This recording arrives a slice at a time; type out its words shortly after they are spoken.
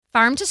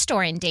Farm to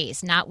store in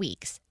days, not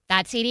weeks.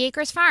 That's 80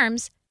 Acres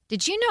Farms.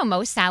 Did you know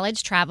most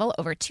salads travel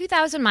over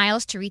 2,000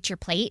 miles to reach your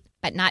plate?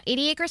 But not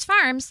 80 Acres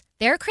Farms.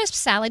 Their crisp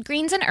salad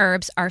greens and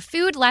herbs are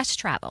food less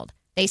traveled.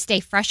 They stay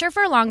fresher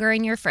for longer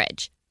in your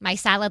fridge. My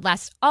salad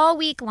lasts all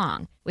week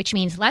long, which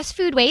means less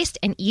food waste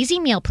and easy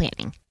meal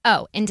planning.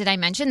 Oh, and did I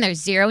mention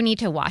there's zero need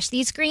to wash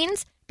these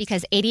greens?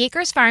 Because 80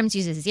 Acres Farms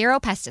uses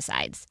zero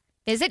pesticides.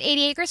 Visit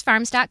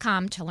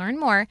 80acresfarms.com to learn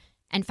more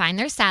and find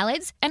their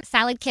salads and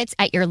salad kits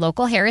at your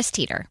local Harris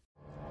Teeter.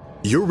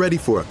 You're ready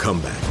for a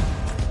comeback.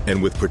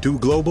 And with Purdue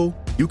Global,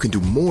 you can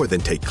do more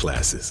than take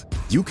classes.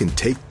 You can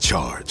take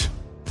charge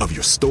of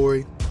your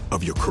story,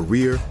 of your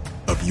career,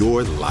 of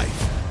your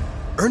life.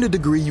 Earn a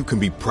degree you can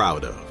be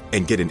proud of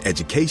and get an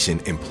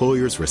education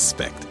employers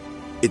respect.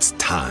 It's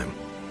time,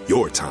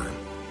 your time,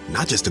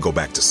 not just to go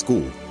back to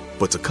school,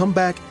 but to come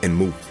back and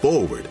move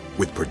forward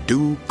with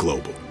Purdue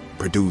Global,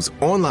 Purdue's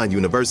online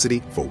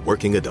university for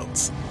working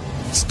adults.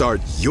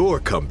 Start your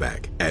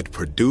comeback at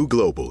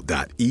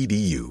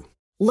purdueglobal.edu.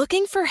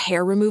 Looking for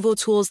hair removal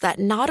tools that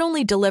not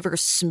only deliver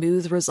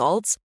smooth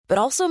results, but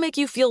also make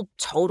you feel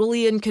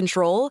totally in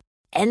control?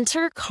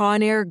 Enter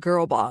Conair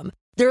Girl Bomb.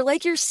 They're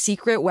like your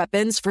secret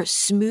weapons for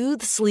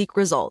smooth, sleek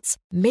results,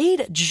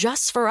 made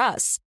just for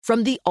us.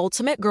 From the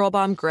ultimate Girl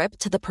Bomb grip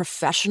to the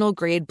professional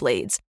grade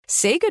blades,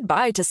 say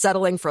goodbye to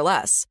settling for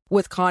less.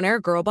 With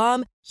Conair Girl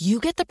Bomb, you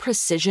get the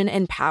precision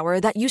and power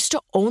that used to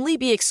only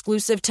be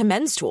exclusive to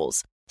men's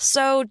tools.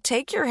 So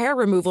take your hair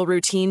removal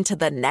routine to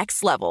the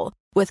next level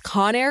with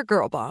Conair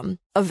Girl Bomb.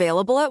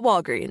 Available at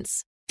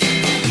Walgreens.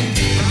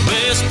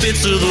 Best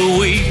bits of the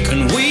week,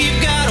 and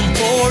we've got them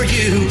for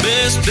you.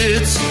 Best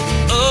bits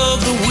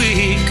of the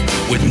week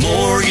with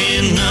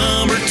Morgan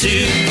number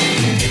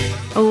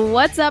 2.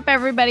 What's up,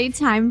 everybody?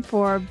 Time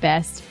for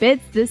Best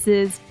Bits. This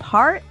is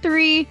part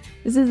 3.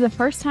 This is the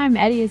first time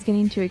Eddie is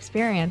getting to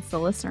experience the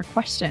listener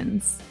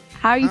questions.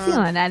 How are you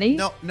feeling, Eddie?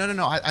 No.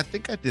 I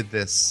think I did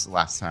this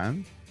last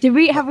time. Did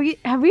we have we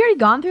already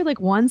gone through like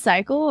one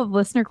cycle of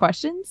listener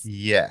questions?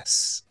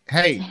 Yes.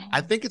 Hey,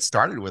 I think it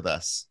started with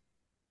us.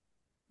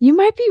 You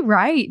might be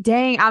right.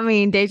 Dang. I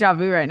mean, deja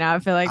vu right now. I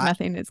feel like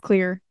nothing is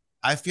clear.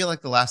 I feel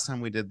like the last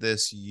time we did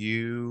this,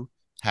 you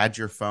had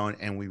your phone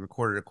and we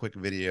recorded a quick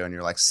video and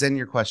you're like, send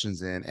your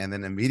questions in. And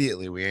then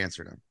immediately we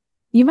answered them.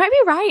 You might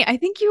be right. I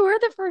think you were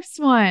the first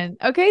one.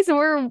 Okay,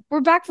 so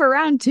we're back for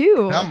round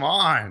 2. Come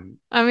on.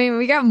 I mean,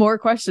 we got more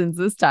questions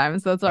this time.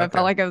 So that's why I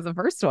felt like I was the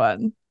first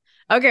one.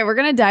 Okay, we're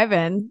going to dive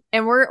in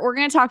and we're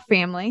going to talk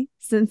family,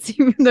 since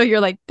even though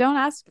you're like, don't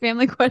ask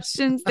family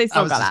questions, they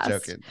still got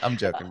asked. Joking. I'm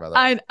joking, brother.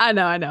 I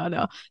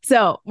know.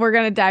 So we're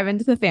going to dive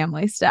into the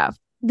family stuff.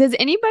 Does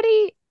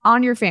anybody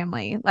on your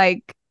family,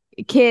 like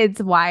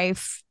kids,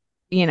 wife,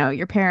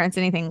 your parents,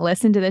 anything,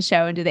 listen to the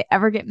show? And do they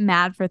ever get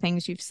mad for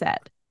things you've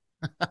said?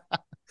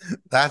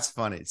 That's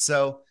funny.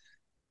 So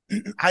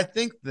I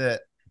think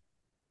that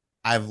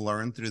I've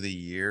learned through the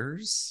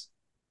years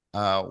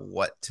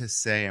what to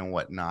say and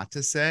what not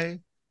to say.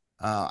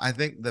 I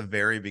think the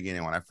very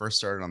beginning when I first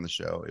started on the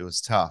show, it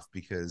was tough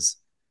because,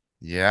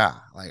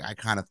 I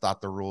kind of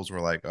thought the rules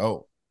were like,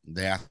 oh,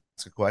 they ask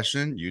a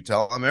question, you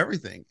tell them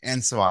everything.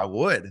 And so I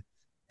would.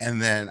 And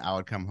then I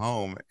would come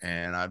home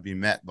and I'd be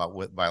met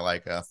by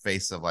like a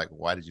face of like,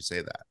 why did you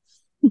say that?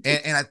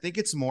 and I think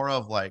it's more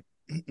of like,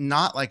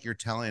 not like you're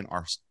telling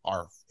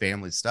our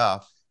family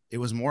stuff. It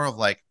was more of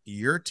like,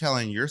 you're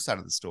telling your side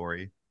of the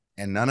story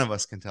and none of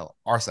us can tell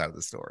our side of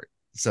the story.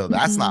 So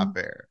that's not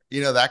fair.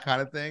 That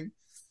kind of thing.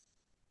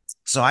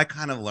 So I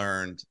kind of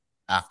learned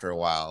after a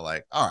while,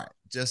 like, all right,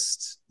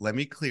 just let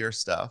me clear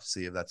stuff,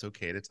 see if that's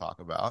okay to talk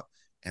about.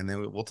 And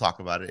then we'll talk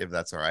about it if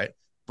that's all right.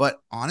 But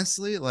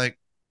honestly, like,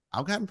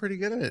 I've gotten pretty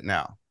good at it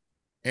now.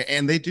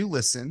 And they do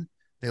listen.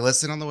 They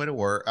listen on the way to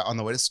work, on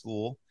the way to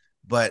school.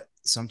 But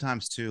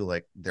sometimes too,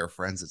 like their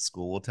friends at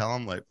school will tell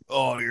them like,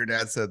 oh, your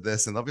dad said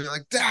this. And they'll be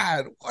like,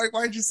 Dad,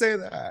 why'd you say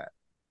that?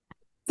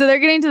 So they're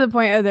getting to the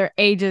point of their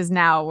ages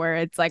now where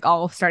it's like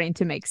all starting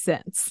to make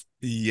sense.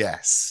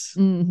 Yes.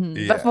 Mm-hmm.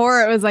 Yes.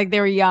 Before it was like they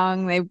were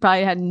young. They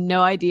probably had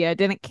no idea,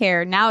 didn't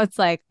care. Now it's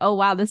like, oh,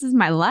 wow, this is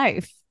my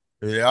life.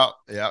 Yeah.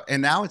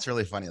 And now it's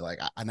really funny.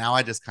 Like now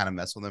I just kind of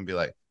mess with them and be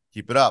like,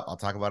 keep it up. I'll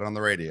talk about it on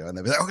the radio. And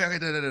they'll be like, okay,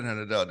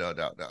 no.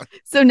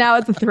 So now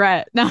it's a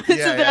threat. Now it's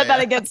a threat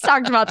that it gets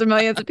talked about to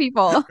millions of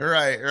people.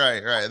 Right.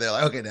 They're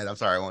like, okay, Dad, I'm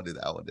sorry. I won't do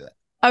that.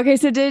 Okay,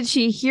 so did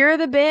she hear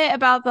the bit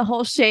about the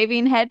whole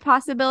shaving head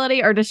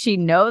possibility, or does she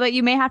know that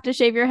you may have to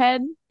shave your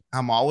head?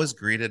 I'm always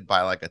greeted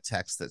by like a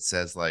text that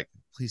says like,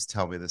 please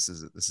tell me this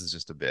is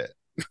just a bit.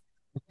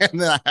 And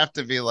then I have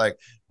to be like,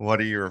 what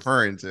are you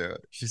referring to?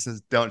 She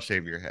says, don't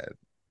shave your head.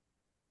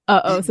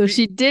 So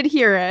she did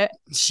hear it.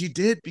 She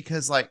did,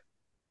 because like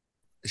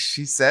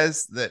she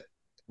says that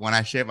when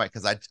I shave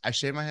because I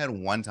shaved my head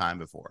one time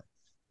before,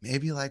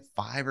 maybe like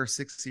 5 or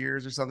 6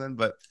 years or something.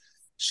 But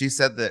she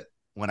said that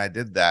when I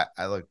did that,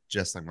 I looked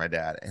just like my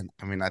dad. And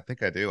I mean, I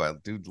think I do. I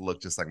do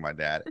look just like my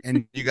dad.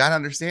 And you got to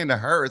understand, to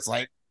her, it's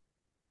like,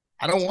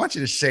 I don't want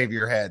you to shave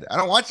your head. I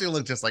don't want you to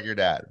look just like your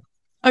dad.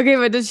 Okay,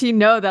 but does she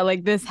know that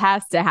like this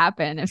has to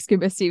happen if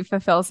Scuba Steve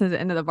fulfills his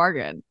end of the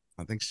bargain?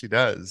 I think she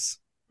does.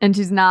 And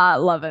she's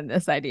not loving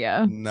this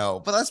idea. No,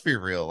 but let's be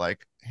real.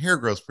 Like hair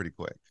grows pretty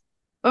quick.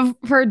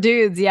 For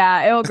dudes,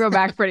 yeah, it will grow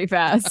back pretty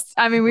fast.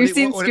 I mean, we've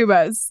seen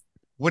scubas.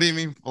 What do you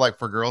mean? Like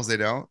for girls, they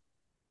don't?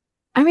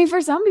 I mean,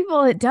 for some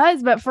people it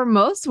does, but for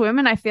most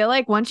women, I feel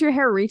like once your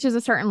hair reaches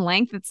a certain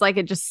length, it's like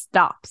it just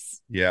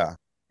stops. Yeah.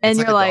 And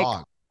it's you're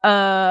like,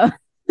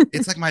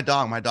 It's like my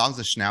dog. My dog's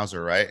a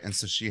schnauzer, right? And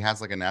so she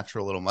has like a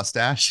natural little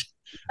mustache.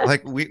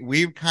 Like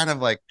we've kind of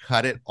like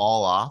cut it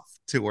all off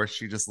to where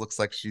she just looks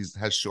like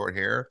has short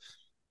hair,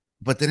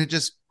 but then it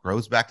just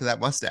grows back to that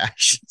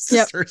mustache.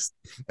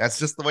 That's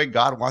just the way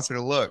God wants her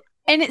to look.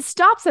 And it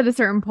stops at a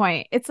certain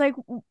point. It's like,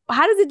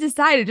 how does it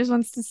decide? It just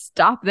wants to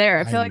stop there.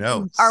 I feel like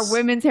our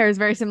women's hair is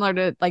very similar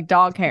to like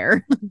dog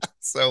hair.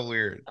 So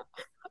weird.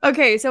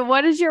 Okay, so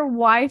what does your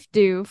wife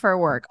do for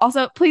work?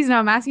 Also, please know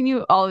I'm asking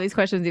you all of these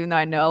questions, even though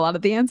I know a lot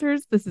of the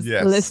answers. This is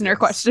listener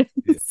questions.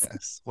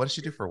 Yes. What does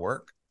she do for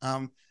work?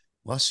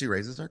 Well, she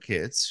raises our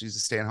kids. She's a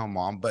stay-at-home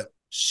mom, but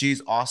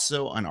she's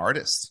also an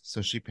artist.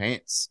 So she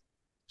paints.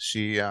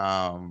 She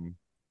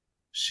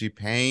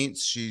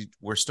paints.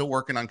 We're still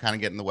working on kind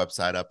of getting the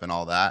website up and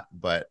all that,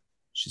 but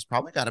she's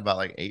probably got about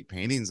like 8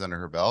 paintings under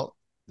her belt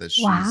that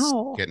she's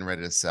getting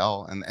ready to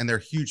sell. And they're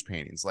huge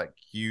paintings, like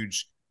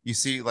huge. You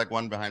see like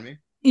one behind me?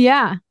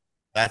 Yeah.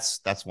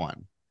 That's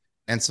one.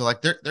 And so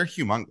like they're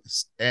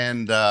humongous.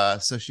 And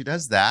so she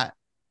does that.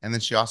 And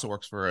then she also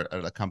works for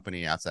a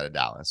company outside of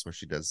Dallas where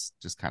she does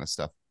just kind of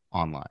stuff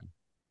online.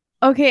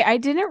 Okay, I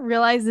didn't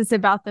realize this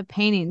about the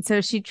painting. So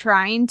is she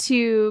trying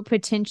to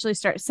potentially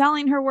start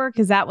selling her work?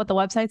 Is that what the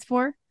website's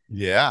for?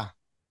 Yeah.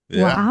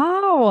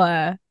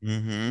 Wow.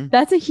 Mm-hmm.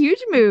 That's a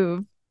huge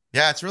move.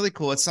 Yeah, it's really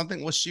cool. It's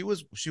something. Well, she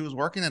was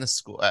working at a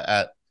school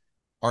at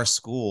our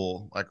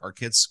school, like our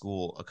kids'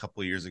 school, a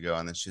couple of years ago,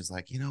 and then she's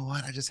like, you know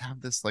what? I just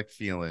have this like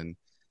feeling.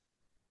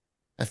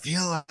 I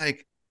feel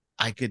like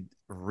I could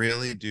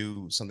really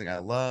do something I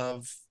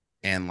love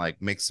and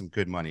like make some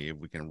good money if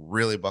we can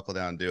really buckle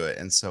down and do it.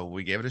 And so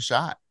we gave it a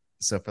shot.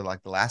 So for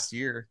like the last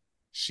year,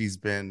 she's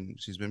been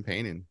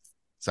painting.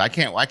 So I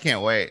can't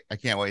wait. I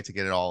can't wait to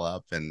get it all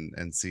up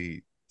and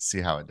see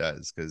how it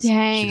does, because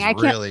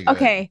she's really good.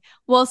 Okay,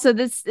 well, so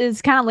this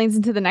is kind of leads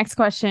into the next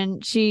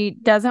question. She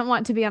doesn't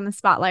want to be on the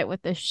spotlight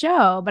with the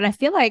show, but I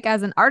feel like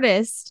as an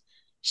artist,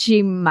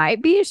 she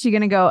might be. Is she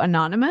going to go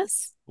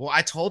anonymous? Well,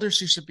 I told her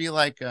she should be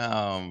like,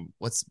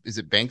 is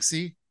it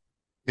Banksy?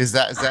 Is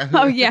that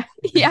Oh yeah,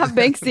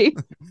 Banksy.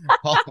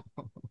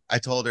 I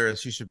told her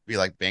she should be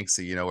like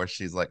Banksy, you know, where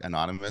she's like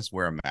anonymous,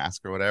 wear a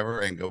mask or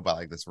whatever, and go by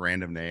like this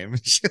random name.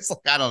 She's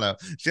like, I don't know.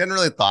 She hadn't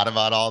really thought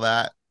about all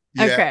that.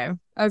 Yeah.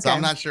 Okay. So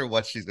I'm not sure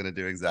what she's gonna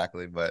do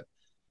exactly, but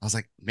I was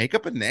like, make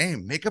up a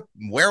name,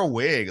 wear a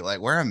wig,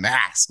 like wear a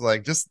mask,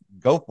 like just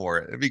go for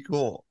it. It'd be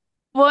cool.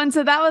 Well, and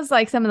so that was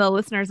like some of the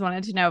listeners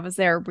wanted to know, was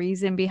there a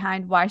reason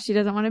behind why she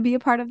doesn't want to be a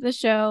part of the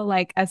show?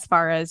 Like as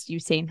far as you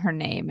saying her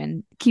name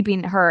and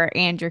keeping her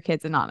and your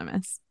kids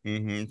anonymous.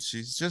 Mm-hmm.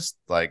 She just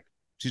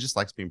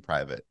likes being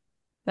private.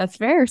 That's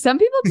fair. Some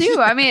people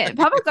do. I mean,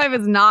 public life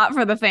is not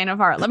for the faint of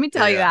heart. Let me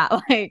tell you that.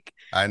 Like,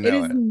 I know it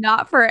is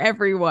not for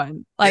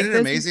everyone. Like, isn't it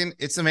amazing?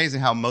 It's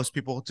amazing how most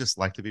people just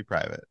like to be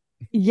private.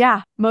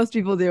 Yeah, most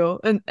people do.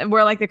 And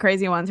we're like the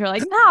crazy ones who are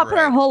like, no, put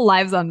our whole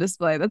lives on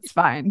display. That's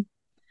fine.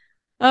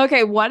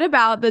 Okay, what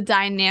about the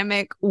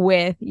dynamic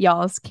with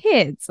y'all's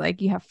kids?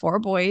 Like, you have 4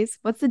 boys.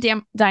 What's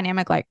the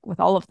dynamic like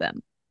with all of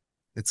them?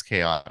 It's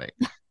chaotic.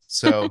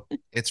 So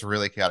it's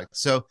really chaotic.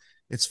 So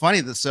it's funny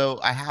that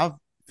I have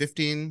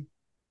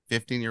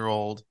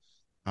 15-year-old,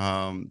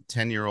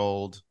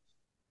 10-year-old,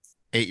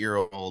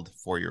 8-year-old,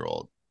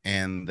 4-year-old,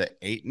 and the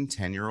 8 and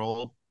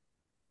 10-year-old,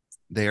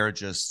 they are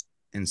just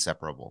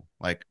inseparable.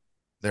 Like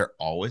they're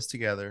always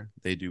together.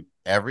 They do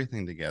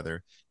everything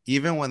together.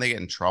 Even when they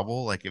get in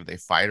trouble, like if they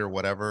fight or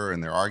whatever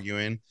and they're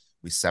arguing,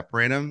 we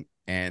separate them,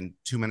 and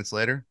 2 minutes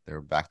later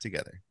they're back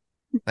together.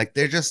 Like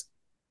they're just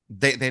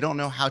they don't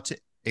know how to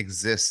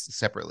exist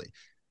separately.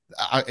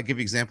 I'll give you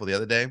an example. The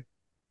other day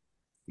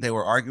they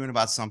were arguing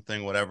about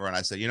something, whatever, and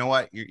I said, you know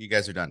what, you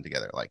guys are done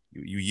together. Like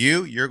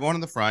you're going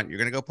in the front, you're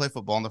gonna go play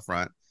football in the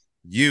front,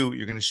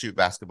 you're gonna shoot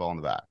basketball in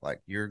the back,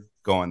 like you're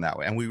going that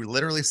way. And we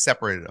literally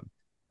separated them.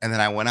 And then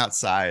I went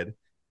outside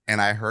and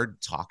I heard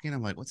talking.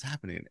 I'm like, what's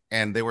happening?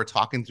 And they were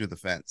talking through the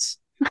fence.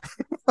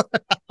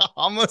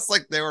 Almost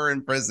like they were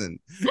in prison,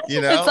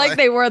 you know? It's like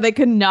they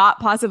could not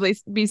possibly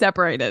be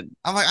separated.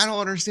 I'm like, I don't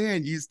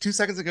understand. 2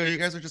 seconds ago, you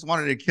guys were just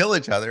wanting to kill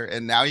each other,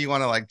 and now you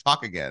want to like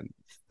talk again.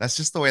 That's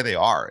just the way they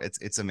are.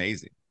 It's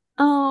amazing.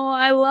 Oh,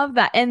 I love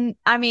that. And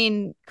I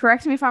mean,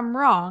 correct me if I'm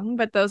wrong,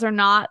 but those are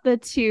not the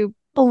 2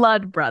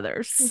 blood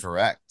brothers.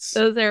 Correct.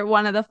 Those are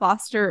one of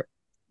the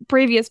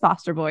previous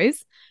foster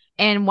boys.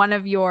 And one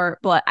of your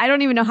blood. I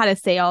don't even know how to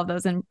say all of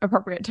those in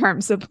appropriate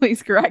terms, so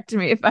please correct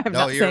me if I'm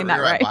not saying that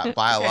right.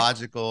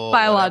 Biological.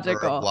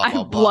 Biological. Whatever, blah,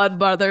 blah, blah. Blood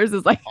brothers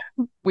is like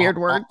weird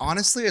word.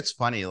 Honestly, it's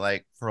funny.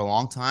 Like for a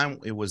long time,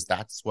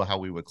 that's how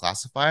we would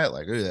classify it.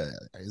 Like,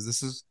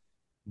 this is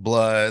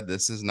blood.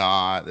 This is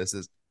not. This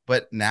is.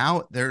 But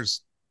now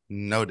there's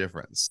no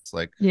difference.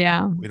 Like,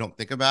 yeah, we don't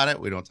think about it.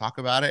 We don't talk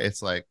about it.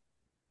 It's like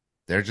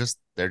they're just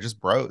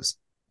bros.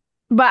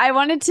 But I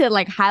wanted to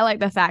like highlight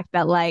the fact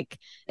that like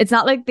it's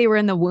not like they were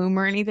in the womb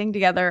or anything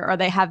together or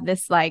they have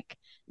this like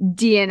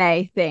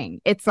DNA thing.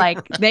 It's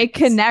like they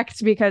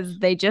connect because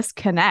they just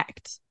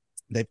connect.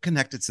 They've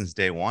connected since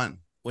day one,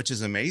 which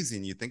is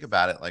amazing. You think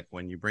about it, like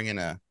when you bring in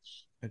a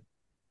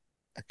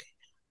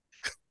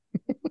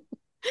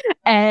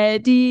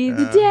Eddie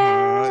the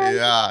dad.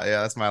 yeah,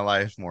 that's my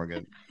life,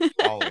 Morgan.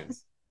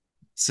 Always.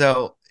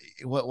 So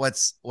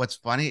what's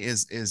funny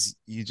is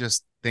you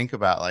just think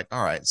about like,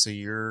 all right, so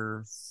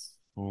you're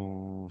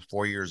 4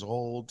 years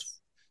old,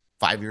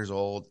 5 years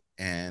old,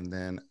 and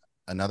then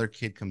another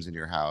kid comes into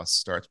your house,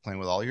 starts playing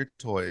with all your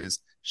toys,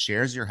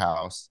 shares your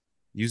house,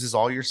 uses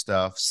all your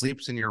stuff,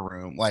 sleeps in your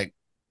room, like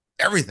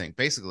everything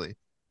basically.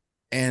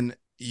 And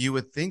you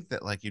would think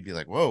that like you'd be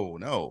like, whoa,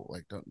 no,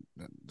 like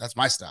that's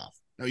my stuff.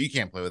 No, you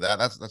can't play with that.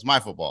 That's my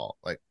football.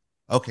 Like,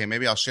 okay,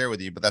 maybe I'll share with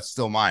you, but that's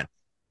still mine.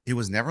 It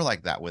was never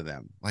like that with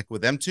them. Like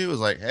with them too, it was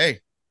like, hey,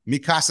 mi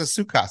casa,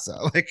 su casa,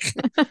 like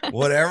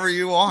whatever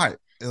you want.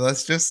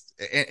 Let's just,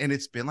 and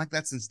it's been like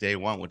that since day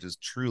one, which is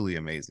truly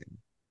amazing.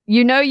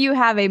 You know, you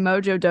have a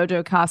Mojo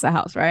Dojo Casa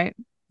house, right?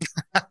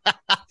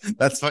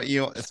 That's what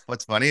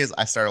what's funny is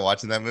I started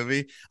watching that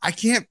movie. I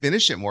can't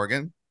finish it,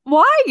 Morgan.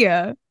 Why?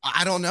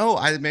 I don't know.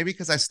 Maybe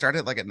because I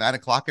started like at 9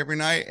 o'clock every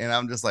night, and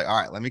I'm just like,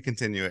 all right, let me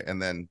continue it.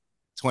 And then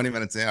 20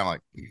 minutes in, I'm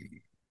like,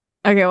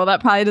 Okay, well, that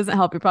probably doesn't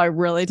help. You're probably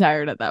really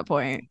tired at that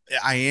point.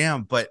 I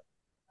am, but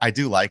I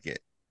do like it.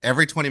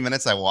 Every 20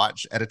 minutes I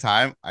watch at a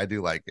time, I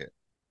do like it.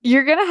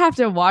 You're going to have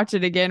to watch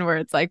it again where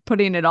it's like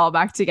putting it all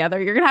back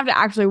together. You're going to have to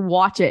actually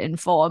watch it in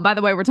full. And by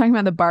the way, we're talking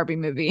about the Barbie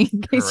movie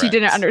in case Correct. you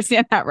didn't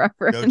understand that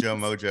reference. Dojo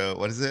Mojo.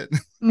 What is it?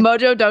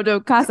 Mojo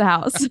Dojo Casa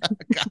House.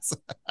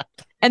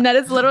 And that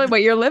is literally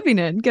what you're living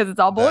in because it's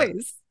all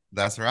boys.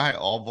 That's right.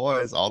 All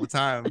boys all the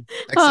time.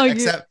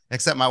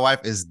 Except my wife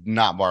is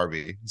not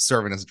Barbie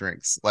serving us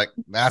drinks. Like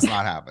that's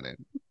not happening.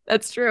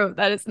 That's true.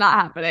 That is not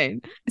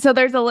happening. So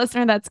there's a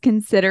listener that's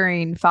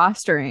considering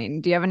fostering.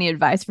 Do you have any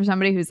advice for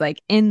somebody who's like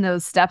in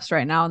those steps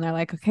right now and they're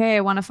like, okay,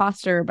 I want to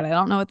foster, but I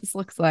don't know what this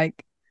looks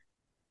like?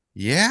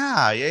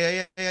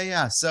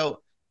 Yeah.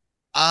 So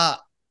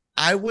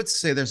I would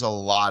say there's a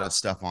lot of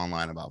stuff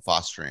online about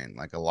fostering,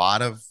 like a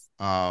lot of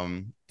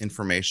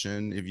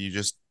information. If you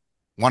just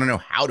want to know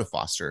how to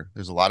foster,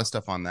 there's a lot of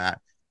stuff on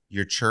that.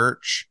 Your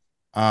church,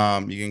 you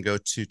can go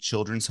to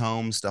children's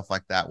homes, stuff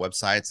like that,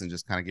 websites, and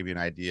just kind of give you an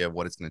idea of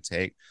what it's going to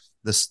take.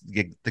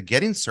 The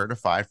getting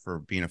certified for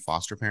being a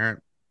foster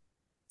parent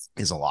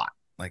is a lot.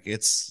 Like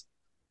it's,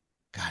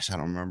 gosh, I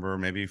don't remember,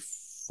 maybe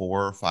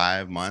 4 or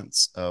 5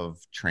 months of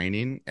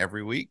training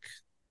every week,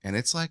 and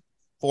it's like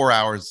 4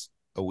 hours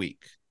a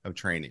week of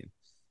training.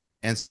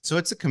 And so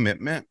it's a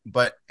commitment,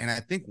 and I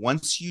think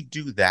once you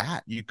do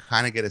that, you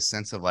kind of get a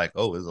sense of like,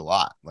 oh, there's a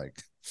lot.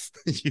 Like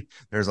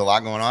there's a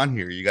lot going on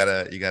here. You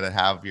gotta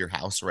have your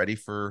house ready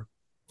for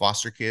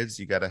foster kids.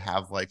 You gotta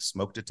have like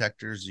smoke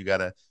detectors. You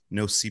gotta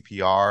know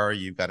CPR.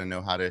 You gotta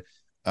know how to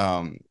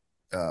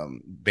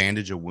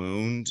bandage a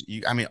wound.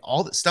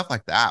 All the stuff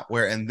like that.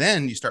 And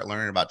then you start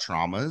learning about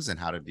traumas and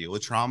how to deal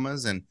with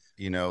traumas. And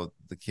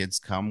the kids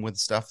come with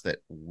stuff that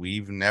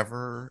we've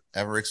never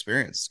ever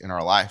experienced in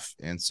our life,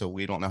 and so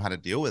we don't know how to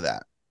deal with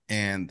that.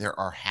 And there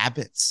are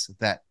habits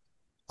that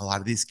a lot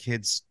of these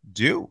kids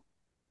do.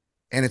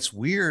 And it's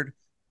weird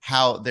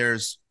how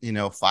there's,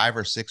 5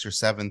 or 6 or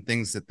 7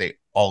 things that they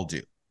all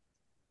do.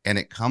 And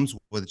it comes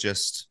with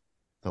just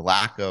the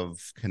lack of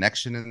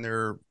connection in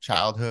their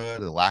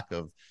childhood, the lack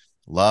of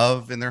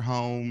love in their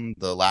home,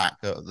 the lack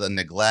of the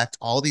neglect.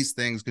 All these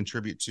things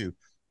contribute to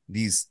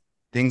these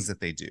things that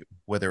they do,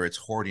 whether it's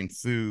hoarding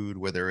food,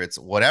 whether it's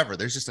whatever.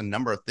 There's just a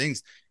number of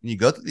things. And you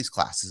go through these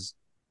classes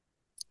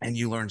and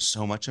you learn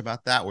so much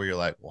about that where you're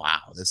like,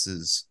 wow, this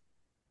is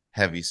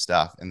heavy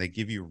stuff. And they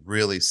give you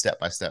really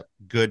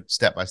good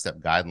step-by-step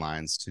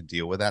guidelines to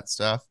deal with that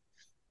stuff,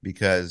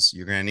 because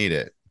you're going to need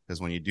it.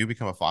 Because when you do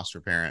become a foster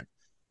parent,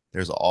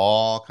 there's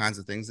all kinds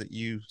of things that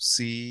you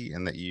see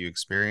and that you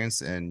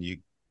experience, and you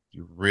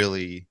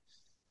really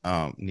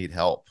need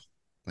help,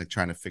 like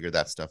trying to figure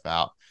that stuff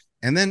out.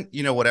 And then,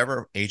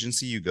 whatever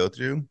agency you go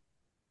through,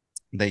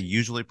 they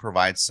usually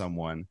provide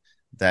someone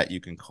that you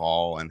can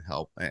call and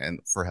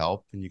for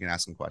help, and you can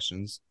ask them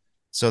questions.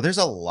 So there's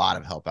a lot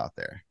of help out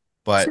there.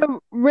 But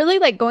so really,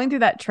 like going through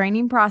that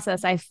training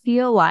process, I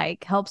feel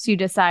like helps you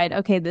decide,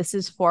 okay, this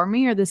is for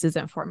me or this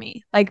isn't for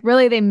me. Like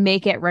really, they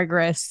make it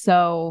rigorous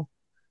so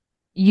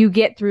you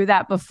get through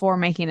that before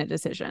making a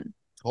decision.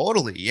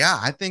 Totally. Yeah.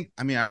 I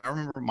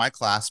remember my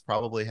class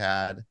probably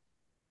had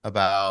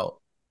about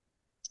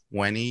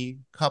 20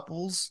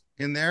 couples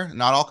in there.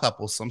 Not all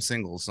couples, some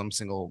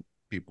single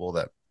people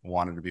that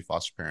wanted to be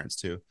foster parents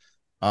too.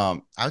 I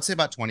would say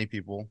about 20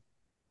 people.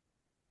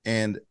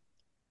 And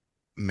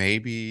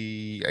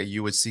maybe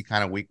you would see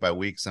kind of week by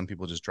week, some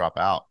people just drop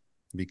out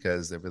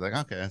because they'd be like,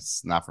 okay,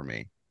 that's not for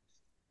me.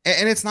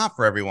 And it's not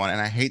for everyone.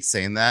 And I hate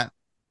saying that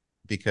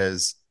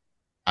because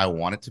I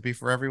want it to be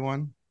for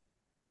everyone.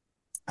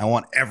 I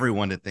want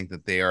everyone to think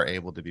that they are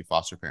able to be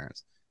foster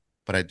parents.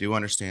 But I do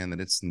understand that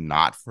it's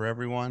not for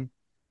everyone.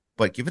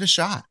 but give it a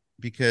shot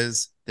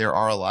because there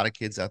are a lot of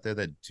kids out there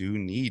that do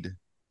need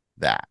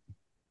that,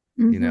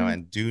 Mhm.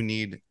 and do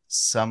need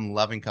some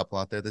loving couple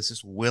out there that's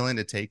just willing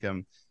to take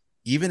them,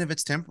 even if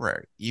it's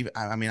temporary. Even,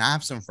 I mean, I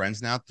have some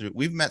friends now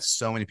we've met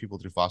so many people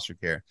through foster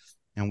care,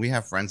 and we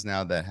have friends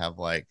now that have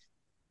like,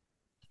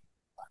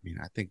 I mean,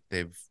 I think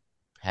they've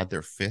had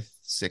their fifth,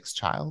 sixth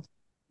child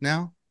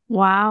now.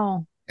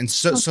 Wow. And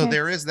so Okay.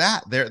 there is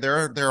that.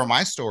 There are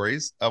my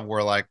stories of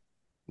where like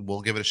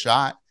we'll give it a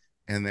shot,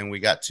 and then we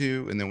got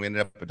two, and then we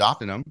ended up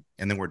adopting them,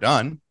 and then we're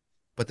done.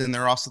 But then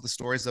there are also the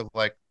stories of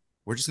like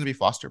we're just gonna be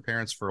foster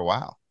parents for a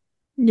while,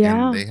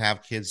 and Yeah. they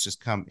have kids just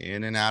come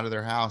in and out of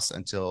their house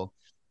until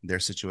their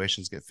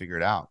situations get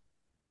figured out.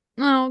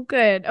 Oh,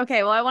 good.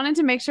 Okay. Well, I wanted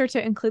to make sure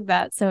to include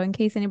that. So in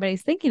case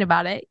anybody's thinking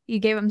about it, you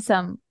gave them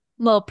some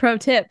little pro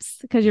tips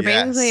because you're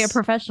basically a Yes.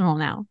 professional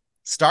now.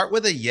 Start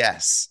with a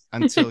yes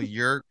until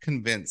you're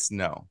convinced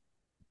no.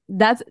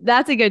 That's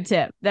a good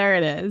tip. There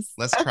it is.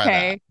 Let's try that.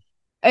 Okay.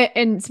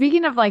 And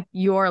speaking of like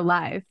your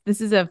life,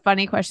 this is a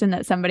funny question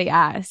that somebody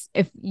asked.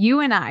 If you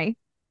and I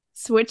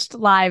switched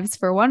lives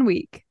for 1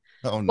 week,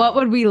 Oh what no.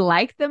 would we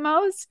like the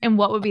most and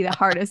what would be the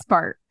hardest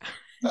part?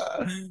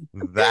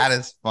 That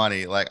is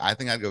funny. Like I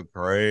think I'd go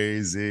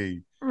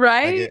crazy.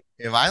 Like Right?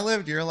 if I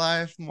lived your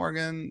life,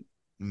 Morgan,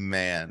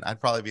 man, I'd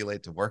probably be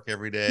late to work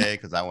every day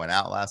because I went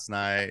out last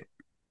night.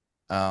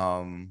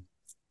 Um,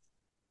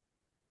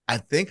 I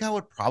think I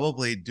would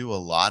probably do a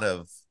lot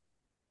of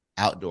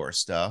outdoor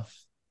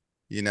stuff.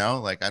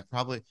 Like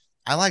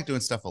I like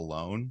doing stuff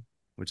alone,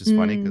 which is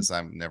funny Mm, because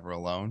I'm never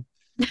alone.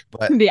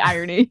 But the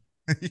irony.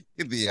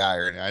 the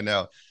irony, I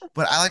know.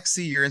 But I like to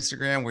see your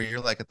Instagram where you're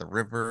like at the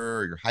river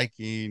or you're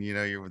hiking,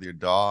 you're with your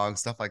dog,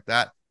 stuff like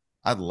that.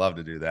 I'd love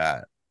to do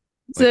that.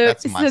 Like So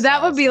that's my so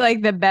that style would of be stuff.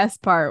 like the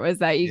best part was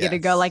that you get to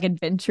go Yes. like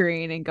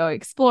adventuring and go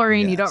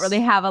exploring. You don't really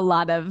Yes. have a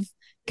lot of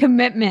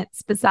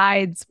commitments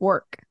besides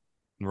work.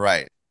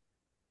 Right.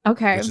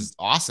 Okay. Which is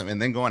awesome.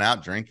 And then going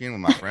out drinking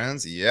with my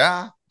friends.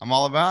 Yeah, I'm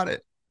all about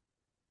it.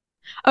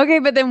 Okay,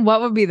 but then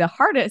what would be the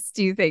hardest,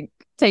 do you think,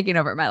 taking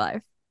over my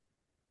life?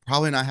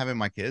 Probably not having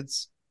my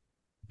kids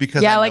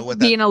because I Yeah, know like what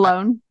that being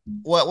alone.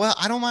 well,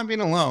 I don't mind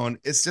being alone.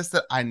 It's just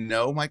that I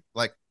know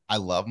I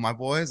love my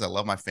boys. I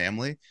love my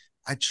family.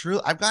 I've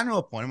gotten to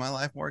a point in my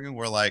life, Morgan,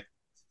 where like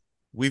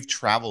we've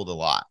traveled a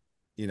lot,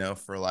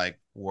 for like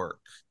work.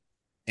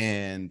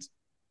 And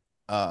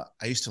I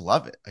used to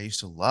love it. I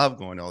used to love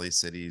going to all these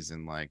cities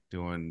and like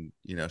doing,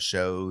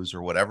 shows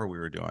or whatever we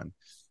were doing.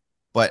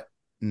 But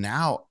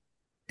now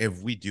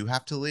if we do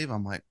have to leave,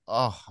 I'm like,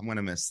 oh, I'm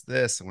gonna miss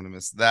this. I'm gonna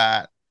miss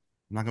that.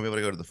 I'm not gonna be able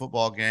to go to the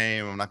football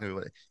game. I'm not gonna be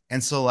able to.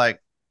 And so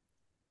like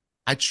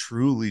I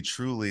truly,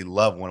 truly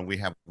love when we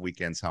have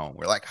weekends home.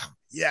 We're like, oh,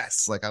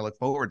 yes, like I look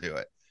forward to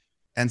it.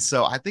 And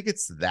so I think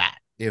it's that.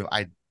 If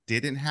I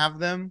didn't have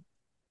them,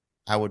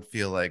 I would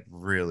feel like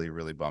really,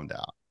 really bummed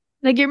out.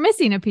 Like you're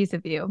missing a piece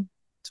of you.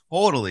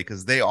 Totally,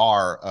 because they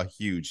are a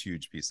huge,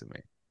 huge piece of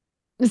me.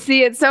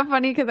 See, it's so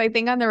funny because I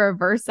think on the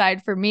reverse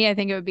side for me, I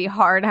think it would be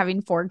hard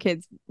having four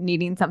kids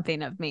needing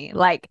something of me.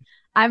 Like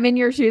I'm in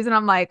your shoes and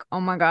I'm like, oh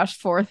my gosh,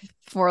 four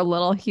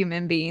little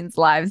human beings'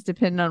 lives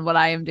depend on what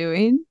I am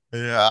doing.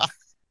 Yeah.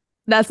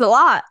 That's a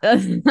lot.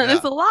 That's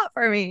Yeah. a lot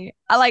for me.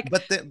 I like,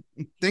 But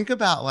think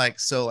about like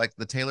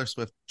the Taylor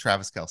Swift,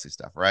 Travis Kelsey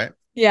stuff, right?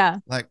 yeah.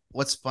 Like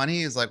what's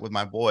funny is like with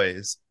my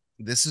boys,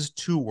 this is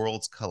two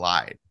worlds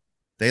collide.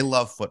 They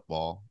love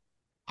football.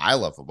 I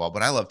love football,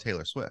 but I love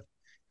Taylor Swift.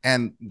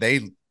 And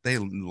they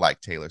like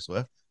Taylor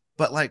Swift.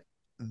 But like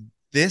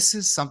this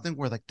is something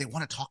where like they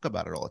want to talk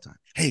about it all the time.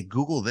 Hey,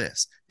 Google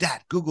this.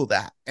 Dad, Google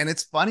that. And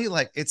it's funny,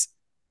 like if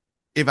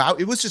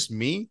it was just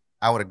me,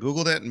 I would have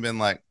Googled it and been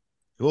like,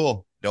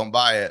 cool, don't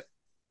buy it.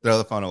 Throw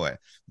the phone away.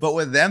 But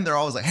with them, they're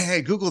always like,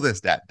 hey, Google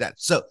this, Dad.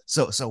 So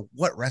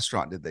what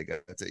restaurant did they go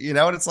to?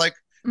 And it's like,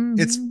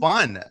 it's Mhm.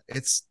 fun.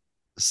 It's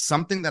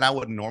something that I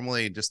would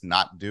normally just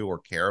not do or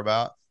care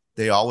about.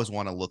 They always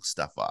want to look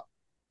stuff up,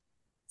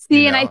 you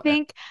See, and I know?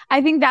 think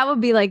I think that would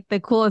be like the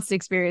coolest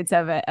experience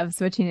of it of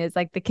switching is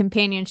like the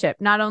companionship,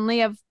 not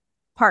only of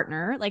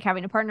partner, like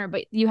having a partner,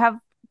 but you have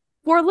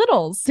four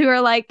littles who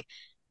are like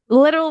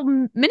little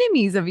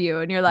mini-me's of you,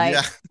 and you're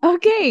Yeah. like,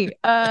 okay,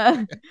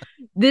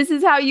 this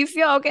is how you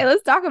feel. Okay,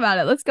 let's talk about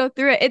it. Let's go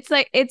through it. It's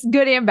like it's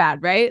good and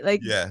bad, right?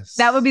 Like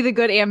that would Yes. be the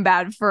good and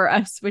bad for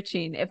us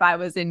switching if I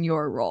was in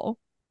your role.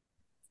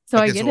 So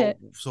I Okay. get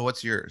So it.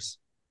 what's yours?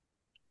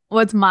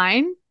 What's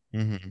mine?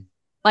 Mm-hmm.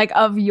 Like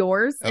of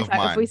yours, Of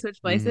if we mine.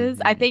 switch places,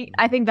 Mm-hmm.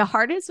 I think the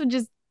hardest would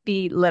just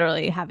be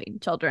literally having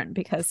children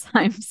because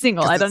I'm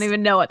single. I Because don't it's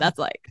even know what that's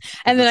like.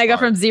 And because then it's I go hard.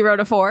 from 0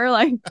 to 4,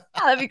 like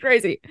that'd be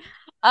crazy.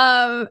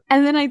 And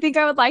then I think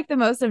I would like the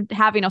most of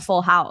having a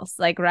full house,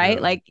 like, right?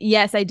 Yeah. Like,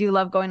 yes, I do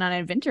love going on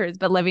adventures,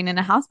 but living in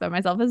a house by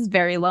myself is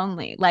very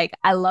lonely. Like,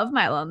 I love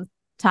my alone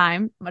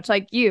time, much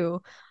like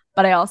you,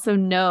 but I also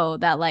know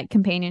that like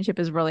companionship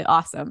is really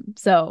awesome.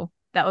 So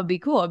that would be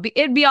cool.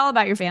 It'd be all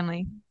about your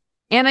family.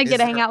 And I get Is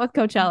to hang there out with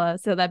Coachella,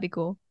 so that'd be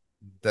cool.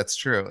 That's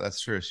true.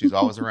 That's true. She's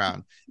always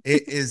around.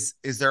 Is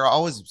there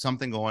always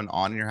something going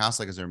on in your house?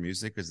 Like, is there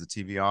music? Is the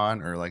TV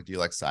on, or like, do you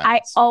like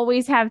silence? I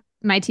always have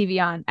my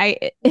TV on.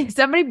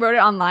 Somebody wrote it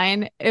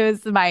online. It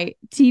was my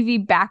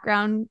TV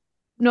background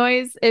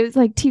noise. It was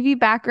like TV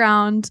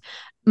background,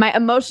 my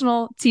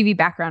emotional TV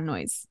background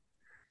noise.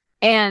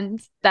 And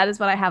that is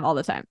what I have all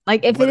the time.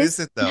 Like, if What it is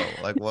it though?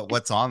 Like,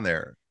 what's on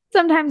there?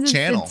 sometimes it's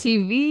Channel. the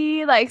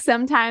TV. Like,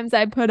 sometimes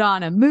I put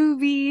on a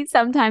movie.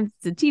 Sometimes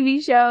it's a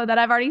TV show that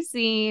I've already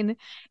seen.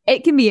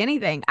 It can be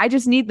anything. I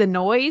just need the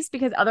noise,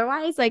 because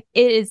otherwise, like,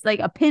 it is like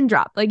a pin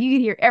drop. Like, you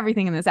can hear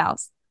everything in this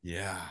house.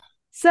 Yeah.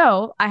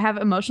 So I have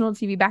emotional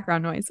TV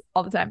background noise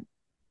all the time.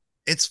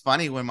 It's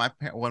funny when my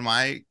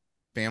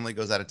family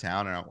goes out of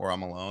town or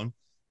I'm alone.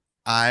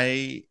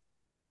 I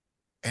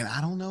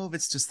don't know if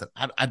it's just that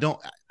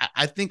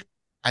I think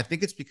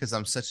it's because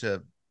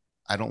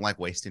I don't like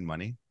wasting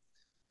money.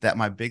 That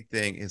my big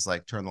thing is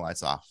like, turn the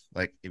lights off.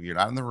 Like, if you're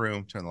not in the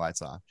room, turn the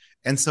lights off.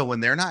 And so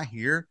when they're not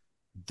here,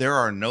 there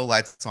are no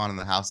lights on in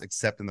the house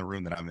except in the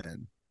room that I'm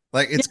in.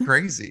 Like, it's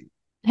crazy.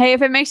 Hey,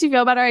 if it makes you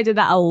feel better, I did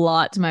that a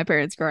lot to my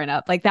parents growing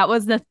up. Like, that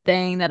was the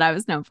thing that I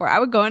was known for. I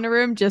would go in a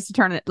room just to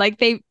turn it. Like,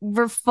 they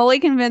were fully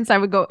convinced I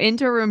would go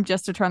into a room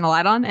just to turn the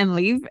light on and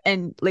leave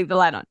the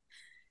light on.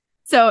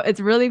 So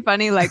it's really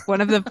funny. Like, one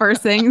of the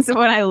first things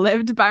when I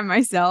lived by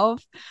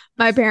myself,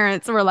 my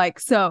parents were like,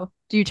 so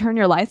do you turn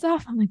your lights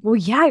off? I'm like, well,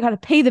 yeah, I got to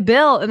pay the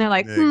bill. And they're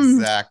like,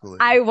 exactly.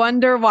 I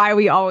wonder why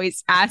we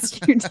always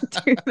ask you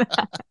to do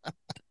that.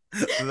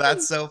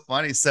 That's so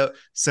funny. So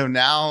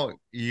now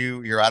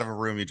you're out of a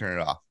room, you turn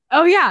it off.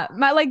 Oh yeah,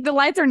 the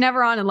lights are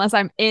never on unless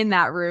I'm in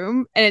that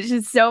room, and it's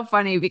just so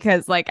funny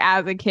because, like,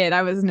 as a kid,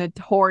 I was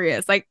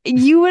notorious. Like,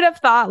 you would have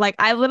thought, like,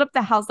 I lit up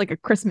the house like a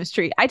Christmas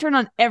tree. I turned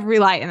on every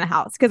light in the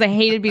house because I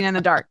hated being in the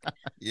dark.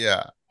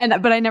 Yeah,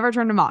 but I never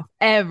turned them off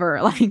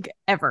ever, like,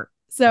 ever.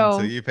 So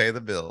until you pay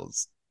the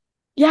bills.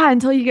 Yeah,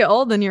 until you get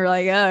old and you're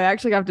like, oh, I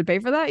actually have to pay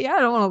for that. Yeah, I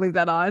don't want to leave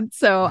that on.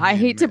 So I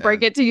hate to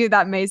break it to you,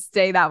 that may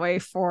stay that way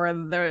for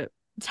the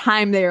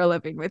time they are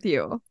living with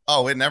you.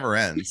 Oh, it never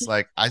ends.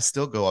 Like, I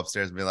still go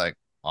upstairs and be like,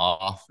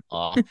 off.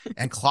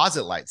 And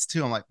closet lights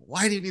too. I'm like,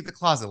 why do you need the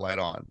closet light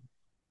on?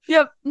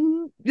 Yep.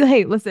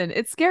 Hey, listen,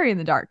 it's scary in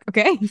the dark.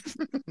 Okay.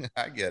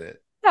 I get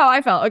it. How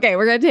I felt. Okay,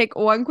 we're gonna take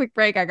one quick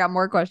break. I got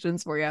more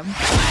questions for you.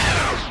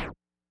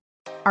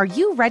 Are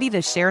you ready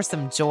to share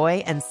some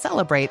joy and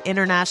celebrate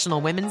International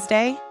Women's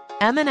Day?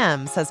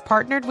 M&M's has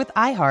partnered with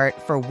iHeart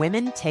for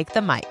Women Take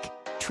the Mic,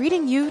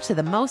 treating you to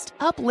the most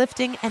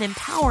uplifting and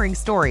empowering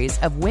stories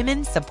of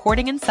women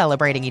supporting and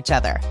celebrating each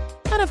other.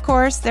 And of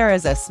course, there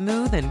is a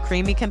smooth and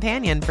creamy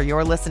companion for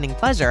your listening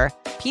pleasure,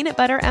 peanut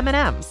butter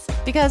M&Ms,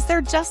 because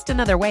they're just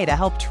another way to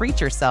help treat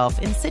yourself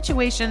in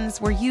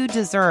situations where you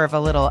deserve a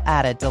little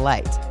added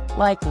delight,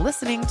 like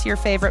listening to your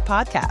favorite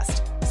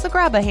podcast. So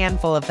grab a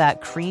handful of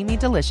that creamy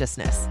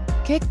deliciousness,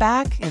 kick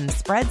back, and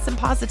spread some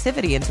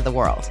positivity into the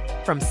world.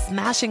 From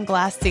smashing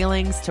glass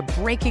ceilings to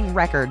breaking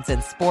records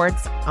in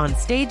sports, on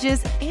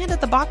stages, and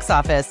at the box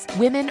office,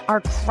 women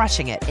are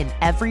crushing it in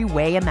every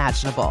way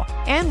imaginable.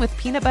 And with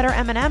peanut butter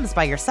M&Ms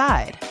by your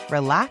side,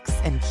 relax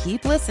and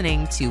keep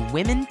listening to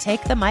Women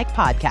Take the Mic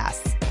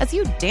podcasts as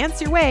you dance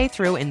your way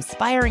through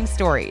inspiring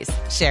stories,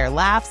 share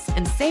laughs,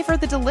 and savor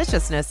the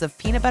deliciousness of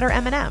peanut butter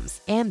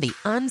M&Ms and the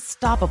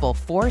unstoppable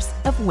force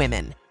of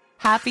women.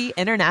 Happy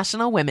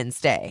International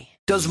Women's Day.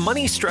 Does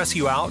money stress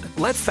you out?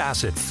 Let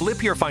Facet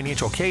flip your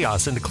financial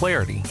chaos into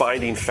clarity.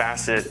 Finding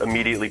Facet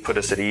immediately put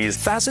us at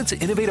ease. Facet's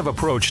innovative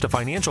approach to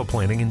financial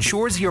planning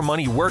ensures your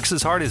money works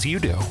as hard as you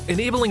do,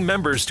 enabling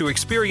members to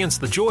experience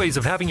the joys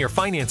of having your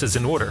finances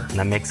in order. And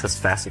that makes us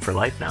Facet for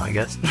life now, I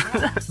guess.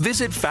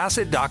 Visit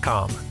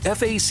Facet.com,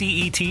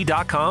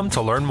 FACET.com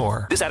to learn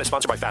more. This ad is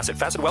sponsored by Facet.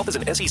 Facet Wealth is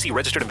an SEC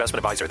registered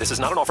investment advisor. This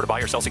is not an offer to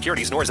buy or sell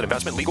securities, nor is it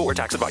investment, legal, or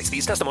tax advice.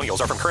 These testimonials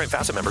are from current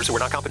Facet members who are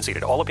not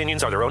compensated. All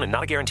opinions are their own and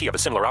not a guarantee of a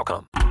similar outcome.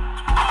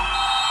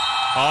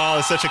 Oh,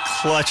 it's such a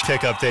clutch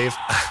pickup, Dave.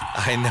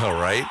 I know,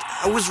 right?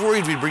 I was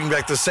worried we'd bring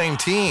back the same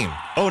team.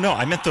 Oh, no,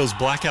 I meant those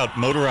blackout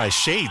motorized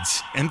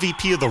shades.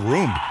 MVP of the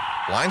room.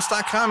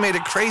 Blinds.com made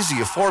it crazy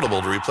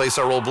affordable to replace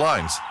our old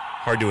blinds.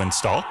 Hard to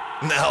install?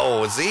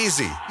 No, it's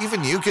easy.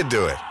 Even you could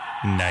do it.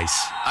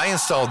 Nice. I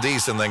installed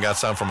these and then got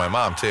some for my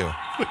mom, too.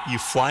 What, you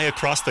fly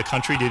across the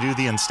country to do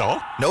the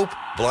install? Nope.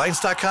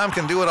 Blinds.com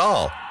can do it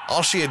all.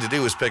 All she had to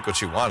do was pick what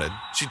she wanted.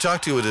 She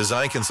talked to a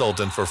design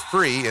consultant for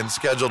free and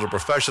scheduled a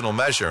professional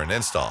measure and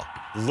install.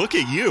 Look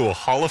at you,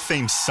 Hall of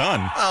Fame son.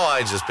 Oh,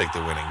 I just picked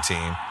the winning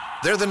team.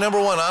 They're the #1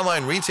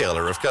 online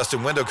retailer of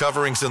custom window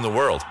coverings in the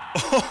world.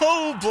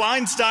 Oh,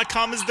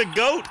 Blinds.com is the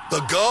GOAT. The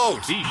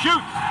GOAT! He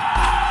shoots.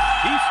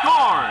 He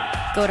scores.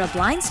 Go to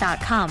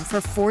Blinds.com for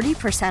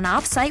 40%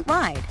 off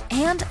site-wide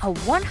and a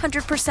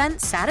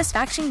 100%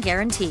 satisfaction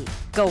guarantee.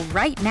 Go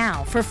right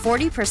now for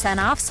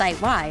 40% off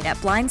site-wide at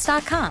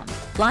Blinds.com.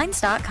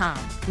 Blinds.com.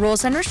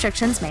 Rules and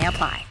restrictions may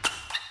apply.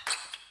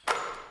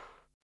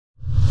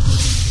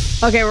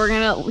 Okay, we're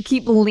going to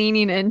keep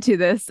leaning into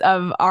this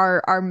of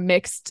our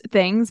mixed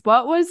things.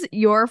 What was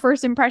your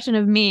first impression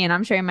of me? And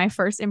I'm sharing my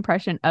first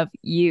impression of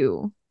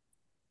you.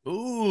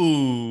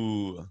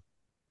 Ooh,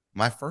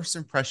 my first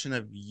impression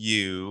of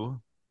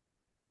you,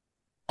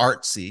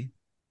 artsy.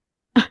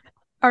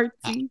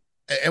 Artsy.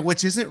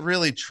 Which isn't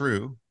really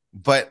true,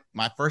 but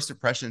my first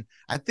impression,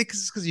 I think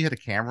it's because you had a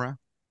camera.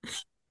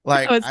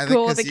 Like, Oh, it's I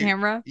cool think with the 'cause you,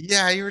 camera.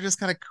 yeah, you were just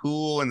kind of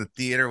cool in the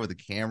theater with a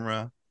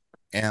camera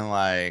and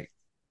like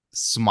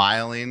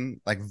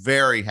smiling, like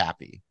very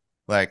happy.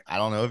 Like, I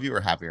don't know if you were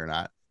happy or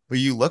not, but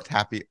you looked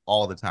happy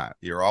all the time.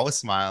 You were always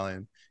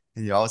smiling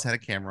and you always had a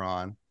camera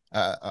on,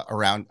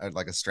 around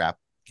like a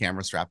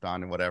camera strapped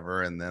on and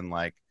whatever. And then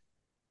like,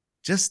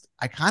 just,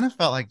 I kind of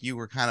felt like you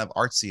were kind of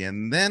artsy.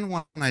 And then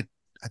when I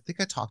think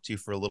I talked to you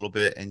for a little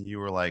bit and you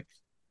were like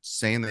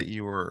saying that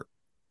you were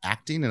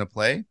acting in a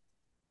play.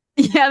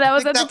 Yeah, that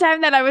was at the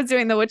time that I was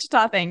doing the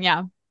Wichita thing.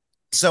 Yeah.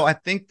 So I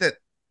think that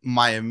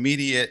my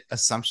immediate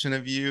assumption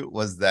of you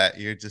was that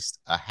you're just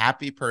a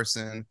happy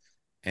person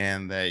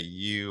and that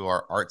you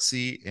are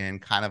artsy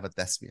and kind of a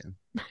thespian.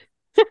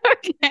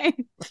 Okay.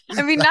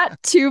 I mean,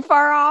 not too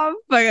far off,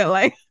 but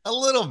like a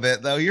little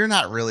bit though. You're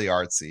not really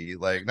artsy,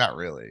 like not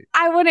really.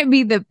 I wouldn't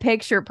be the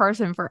picture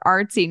person for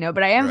artsy, no,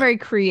 but I am very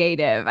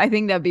creative. I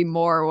think that'd be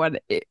more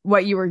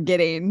what you were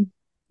getting.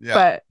 Yeah.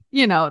 But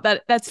you know,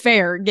 that's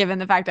fair given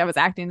the fact I was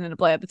acting in a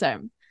play at the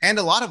time. And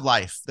a lot of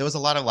life. There was a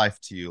lot of life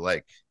to you.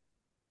 Like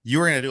you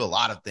were going to do a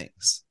lot of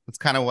things. That's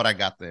kind of what I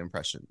got the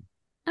impression.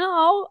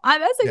 Oh,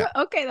 that's a good,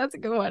 okay. That's a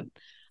good one.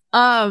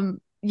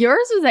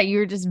 Yours was that you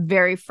were just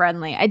very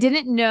friendly. I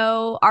didn't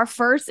know our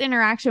first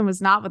interaction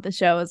was not with the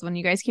show. It was when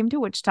you guys came to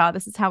Wichita.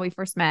 This is how we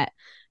first met.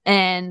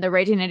 And the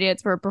Raging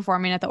Idiots were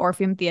performing at the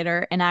Orpheum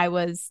Theater. And I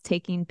was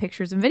taking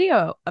pictures and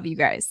video of you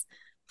guys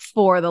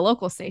for the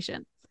local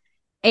station.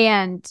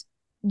 And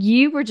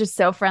you were just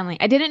so friendly.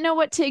 I didn't know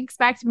what to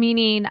expect,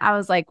 meaning I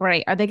was like,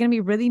 right, are they going to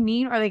be really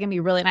mean or are they going to be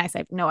really nice? I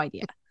have no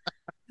idea.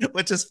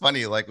 Which is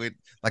funny. Like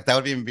that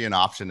would even be an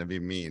option to be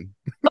mean.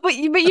 but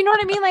you know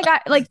what I mean?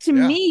 Like to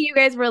me, you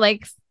guys were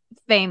like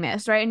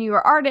famous, right? And you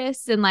were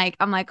artists. And like,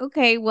 I'm like,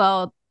 okay,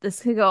 well,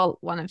 this could go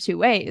one of two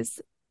ways.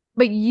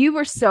 But you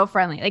were so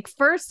friendly. Like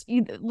first,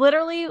 you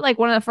literally like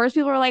one of the first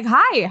people were like,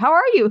 hi, how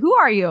are you? Who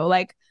are you?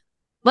 Like,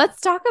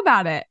 let's talk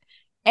about it.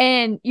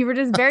 And you were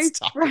just very,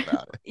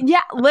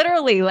 yeah,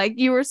 literally, like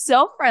you were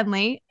so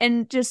friendly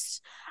and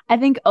just, I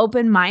think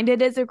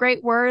open-minded is a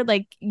great word.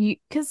 Like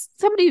because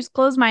somebody who's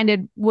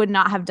closed-minded would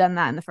not have done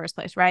that in the first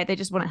place, right? They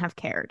just wouldn't have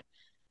cared.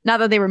 Not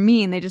that they were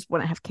mean, they just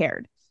wouldn't have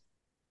cared.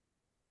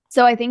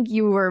 So I think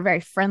you were very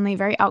friendly,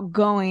 very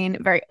outgoing,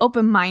 very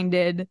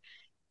open-minded,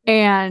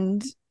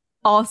 and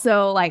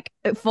also like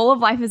full of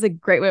life is a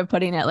great way of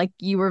putting it. Like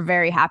you were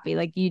very happy.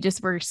 Like you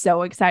just were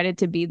so excited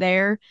to be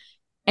there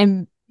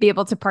and be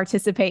able to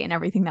participate in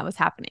everything that was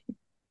happening.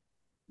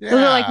 Yeah. Those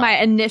are like my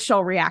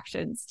initial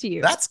reactions to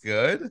you. That's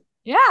good.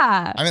 Yeah.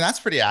 I mean, that's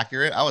pretty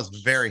accurate. I was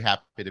very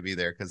happy to be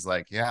there because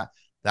like, yeah,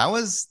 that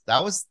was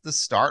the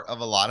start of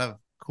a lot of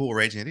cool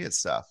Raging Idiot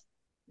stuff.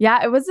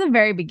 Yeah, it was the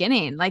very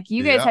beginning. Like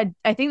you guys had,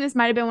 I think this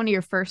might have been one of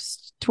your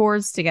first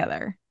tours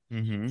together,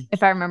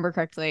 if I remember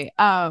correctly.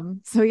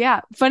 So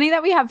yeah, funny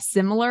that we have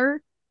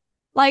similar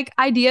like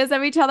ideas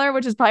of each other,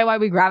 which is probably why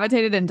we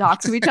gravitated and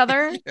talked to each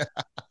other. Yeah.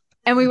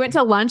 And we went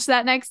to lunch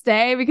that next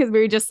day because we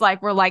were just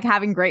like, we're like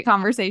having great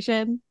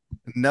conversation.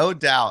 No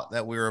doubt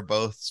that we were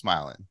both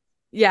smiling.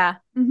 Yeah.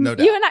 Mm-hmm. No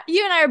doubt.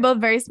 You and I are both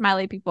very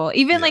smiley people.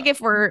 Even like if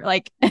we're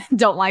like,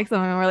 don't like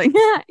someone, we're like,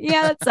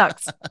 yeah, that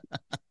sucks.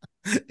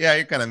 Yeah,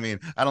 you're kind of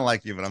mean. I don't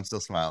like you, but I'm still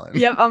smiling.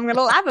 Yep. I'm going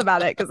to laugh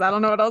about it because I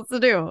don't know what else to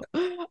do.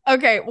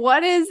 Okay.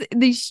 What is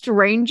the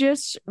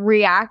strangest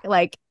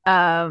recognition?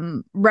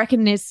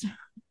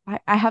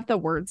 I have the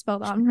word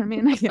spelled out for me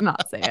and I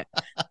cannot say it.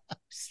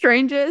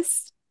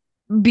 Strangest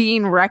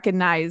being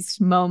recognized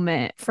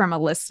moment from a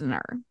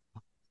listener.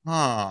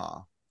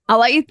 I'll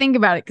let you think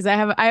about it because I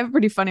have a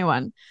pretty funny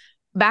one.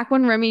 Back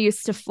when Remy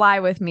used to fly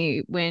with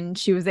me, when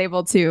she was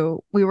able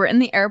to, we were in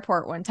the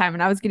airport one time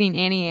and I was getting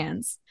Annie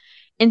Ann's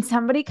and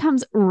somebody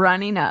comes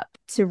running up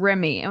to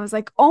Remy and was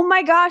like, oh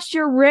my gosh,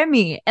 you're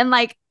Remy. And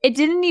like, it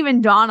didn't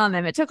even dawn on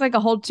them. It took like a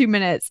whole 2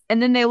 minutes.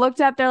 And then they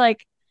looked up, they're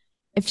like,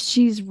 if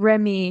she's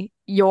Remy,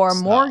 you're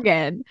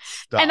Morgan.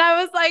 Stop. And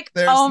I was like,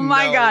 oh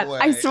my God, way.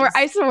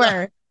 I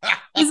swear.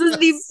 This is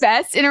the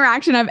best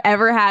interaction I've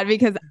ever had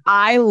because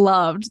I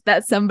loved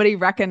that somebody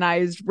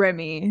recognized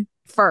Remy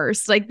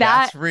first. Like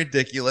that's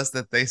ridiculous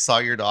that they saw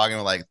your dog and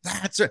were like,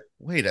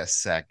 wait a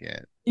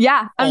second.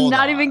 Yeah, I'm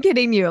not even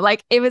kidding you.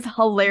 Like it was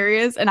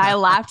hilarious and I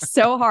laughed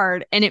so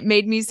hard and it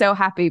made me so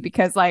happy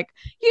because like,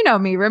 you know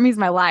me, Remy's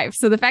my life.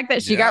 So the fact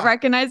that she got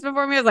recognized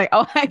before me, I was like,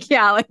 oh heck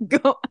yeah, like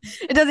go.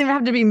 It doesn't even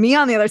have to be me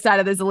on the other side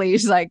of this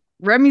leash. Like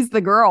Remy's the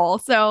girl.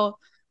 So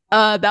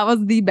that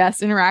was the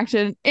best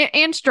interaction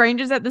and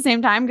strangers at the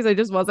same time because I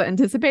just wasn't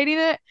anticipating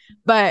it,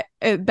 but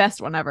best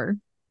one ever.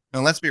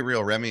 And let's be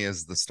real, Remy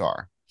is the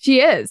star.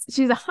 She is.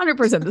 She's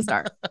 100% the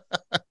star.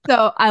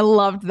 So I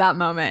loved that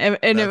moment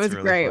and it was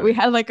really great. Funny. We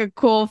had like a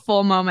cool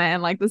full moment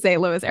in like the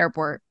St. Louis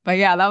airport. But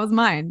yeah, that was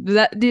mine.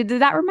 Did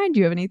that remind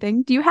you of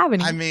anything? Do you have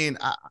any? I mean,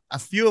 a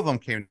few of them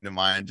came to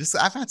mind.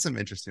 I've had some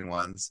interesting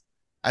ones.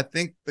 I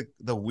think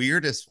the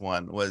weirdest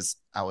one was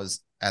I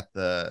was at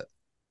the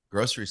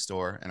grocery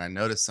store and I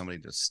noticed somebody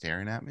just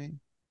staring at me.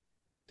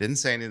 Didn't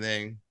say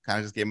anything, kind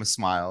of just gave him a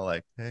smile,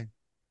 like, hey.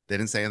 They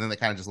didn't say anything. They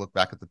kind of just looked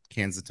back at the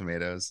cans of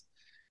tomatoes.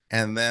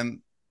 And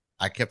then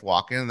I kept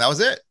walking and that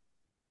was it.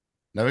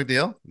 No big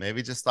deal.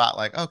 Maybe just thought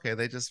like, okay,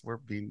 they just were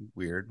being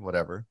weird,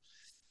 whatever.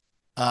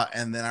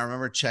 And then I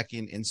remember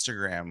checking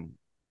Instagram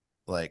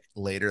like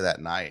later that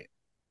night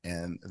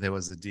and there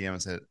was a DM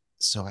that said,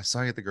 so I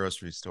saw you at the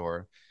grocery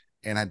store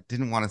and I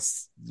didn't want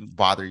to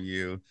bother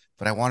you,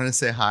 but I wanted to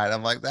say hi. And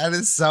I'm like, that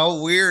is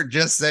so weird.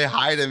 Just say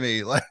hi to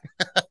me. Like,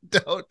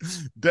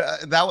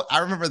 I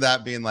remember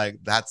that being like,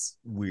 that's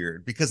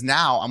weird because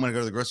now I'm going to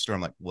go to the grocery store.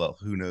 I'm like, well,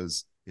 who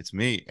knows? It's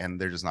me.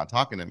 And they're just not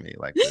talking to me.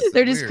 Like,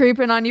 they're just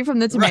creeping on you from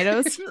the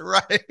tomatoes.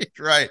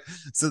 Right.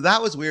 So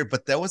that was weird.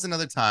 But there was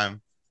another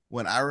time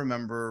when I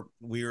remember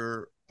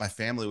my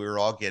family, we were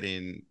all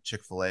getting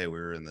Chick-fil-A. We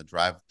were in the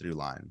drive-through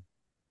line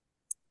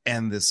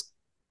and this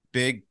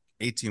big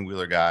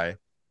 18-wheeler guy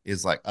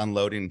is like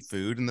unloading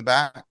food in the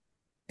back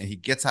and he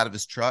gets out of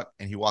his truck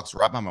and he walks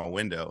right by my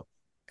window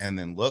and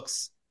then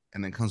looks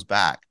and then comes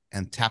back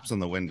and taps on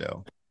the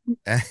window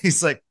and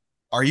he's like,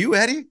 are you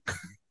Eddie?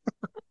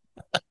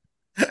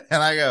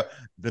 And I go,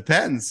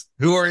 depends.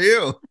 Who are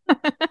you?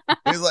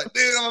 He's like,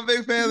 dude, I'm a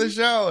big fan of the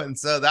show. And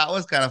so that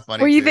was kind of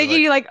funny. Were you thinking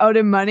you like owed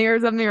him money or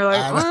something? You're like,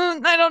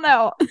 I don't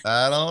know.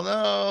 I don't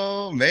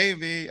know.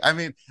 Maybe. I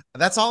mean,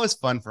 that's always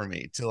fun for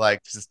me to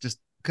like just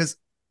because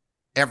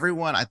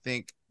everyone, I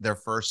think their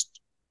first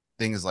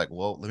thing is like,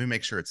 well, let me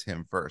make sure it's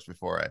him first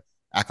before I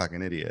act like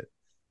an idiot.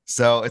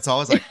 So it's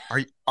always like,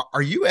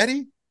 are you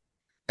Eddie?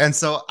 And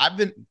so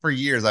for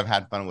years, I've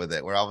had fun with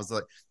it where I was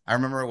like, I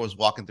remember I was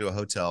walking through a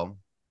hotel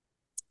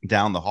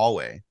down the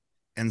hallway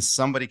and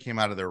somebody came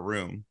out of their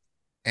room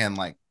and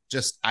like,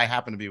 I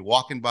happened to be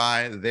walking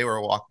by, they were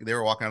walking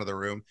out of the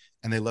room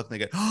and they looked and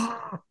they go,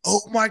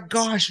 oh my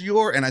gosh,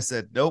 and I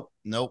said, nope,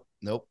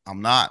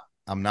 I'm not.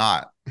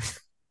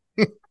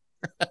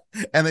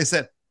 And they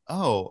said,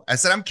 oh, I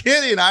said, I'm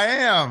kidding. I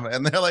am.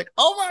 And they're like,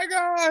 oh my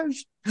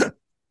gosh.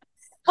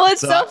 Well,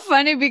 it's so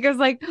funny because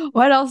like,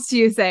 what else do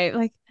you say?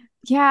 Like,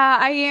 yeah,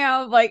 I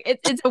am. Like,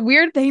 it's a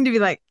weird thing to be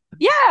like,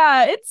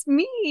 yeah, it's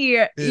me.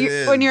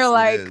 When you're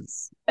like,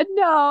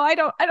 no, I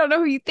don't know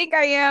who you think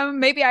I am.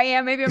 Maybe I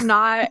am. Maybe I'm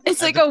not.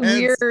 It's like a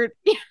weird.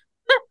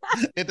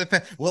 It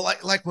depends. Well,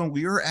 like when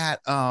we were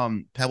at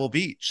Pebble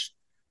Beach,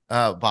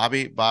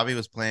 Bobby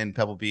was playing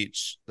Pebble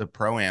Beach, the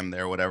pro-am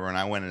there, or whatever, and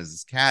I went as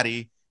his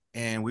caddy,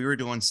 and we were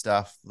doing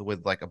stuff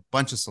with like a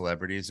bunch of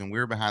celebrities, and we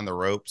were behind the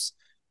ropes,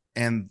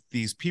 and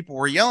these people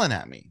were yelling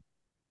at me,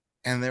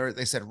 and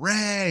they said,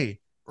 Ray,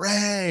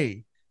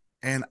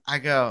 and I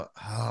go,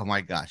 oh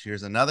my gosh,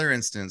 here's another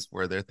instance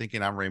where they're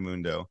thinking I'm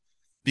Raymundo,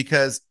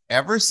 because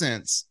ever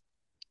since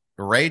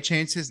Ray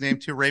changed his name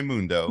to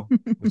Raymundo,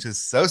 which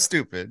is so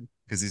stupid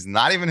because he's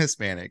not even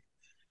Hispanic,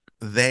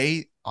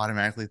 they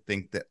automatically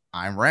think that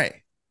I'm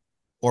Ray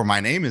or my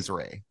name is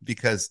Ray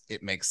because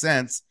it makes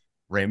sense.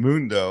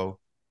 Raymundo,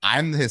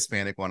 I'm the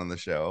Hispanic one on the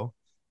show.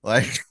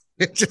 Like,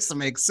 it just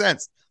makes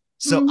sense.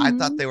 So I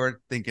thought they were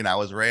thinking I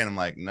was Ray, and I'm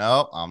like,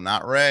 nope, I'm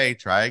not Ray.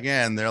 Try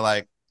again. They're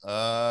like,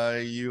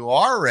 you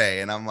are Ray.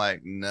 And I'm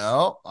like,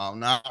 no, I'm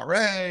not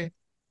Ray.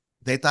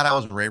 They thought I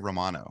was Ray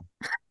Romano.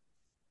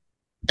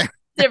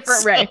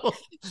 Different Ray.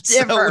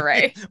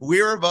 Ray.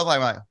 We were both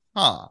like,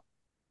 huh.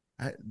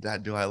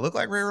 Do I look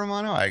like Ray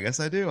Romano? I guess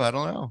I do. I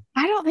don't know.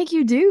 I don't think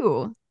you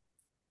do.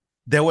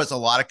 There was a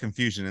lot of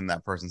confusion in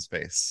that person's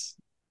face.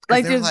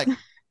 Like, they're like,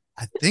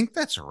 I think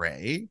that's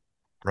Ray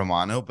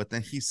Romano, but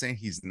then he's saying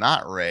he's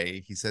not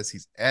Ray. He says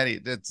he's Eddie.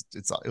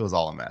 It was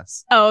all a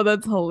mess. Oh,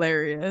 that's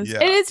hilarious.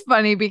 Yeah. It is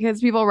funny because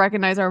people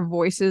recognize our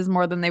voices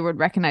more than they would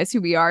recognize who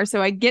we are.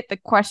 So I get the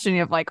question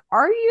of like,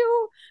 are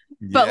you?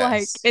 But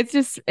like, it's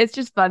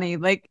just funny.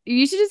 Like,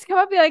 you should just come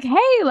up and be like,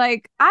 hey,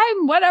 like,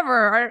 I'm whatever.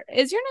 Or,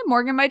 is your name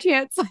Morgan by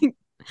chance? Like,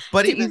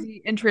 but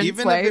even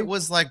if it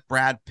was like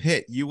Brad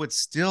Pitt, you would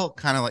still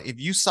kind of like,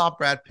 if you saw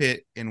Brad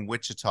Pitt in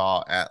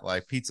Wichita at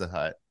like Pizza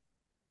Hut,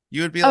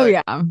 you would be like, oh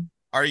yeah,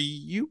 are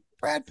you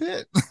Brad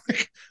Pitt?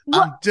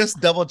 I'm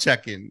just double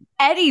checking.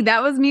 Eddie,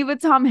 that was me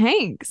with Tom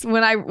Hanks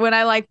when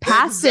I like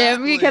passed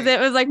him because it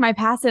was like my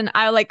pass, and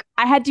I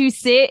had to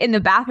sit in the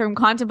bathroom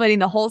contemplating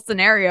the whole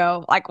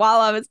scenario like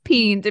while I was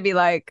peeing to be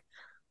like,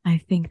 I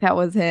think that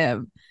was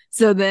him.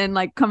 So then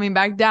like coming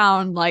back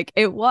down, like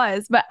it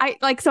was, but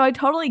so I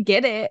totally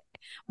get it.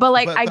 But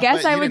like, I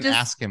guess I would just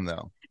ask him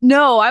though.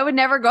 No, I would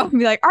never go and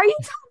be like, are you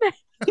Tom Hanks?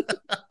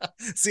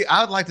 See,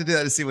 I would like to do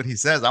that to see what he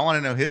says. I want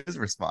to know his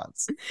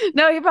response.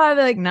 No, he'd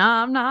probably be like,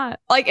 nah, I'm not.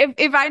 Like,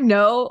 if I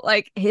know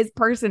like his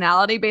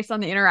personality based on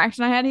the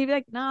interaction I had, he'd be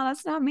like, no,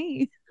 that's not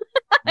me.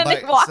 And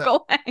then walk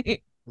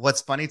away. What's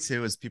funny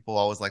too is people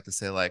always like to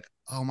say like,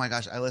 oh my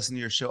gosh, I listen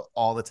to your show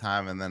all the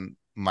time. And then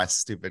my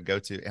stupid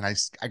go-to, and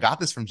I got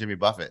this from Jimmy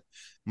Buffett.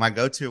 My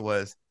go-to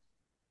was,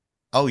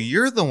 oh,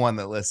 you're the one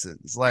that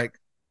listens. Like,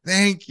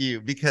 thank you.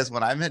 Because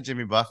when I met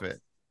Jimmy Buffett,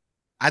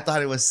 I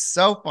thought it was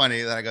so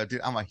funny that I go,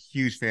 dude, I'm a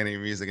huge fan of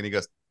your music. And he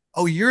goes,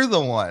 oh, you're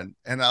the one.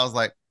 And I was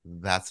like,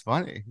 that's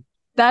funny.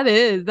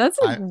 That's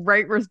a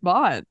great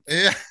response.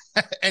 Yeah.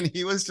 And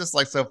he was just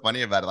like so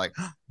funny about it. Like,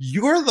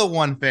 you're the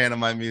one fan of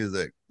my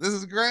music. This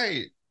is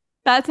great.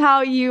 That's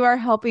how you are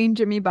helping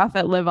Jimmy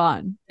Buffett live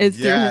on, is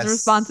through his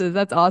responses.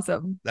 That's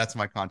awesome. That's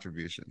my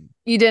contribution.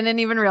 You didn't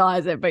even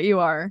realize it, but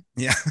you are.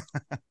 Yeah.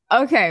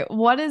 Okay.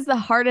 What is the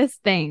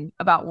hardest thing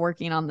about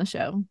working on the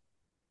show?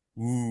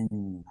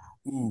 Ooh.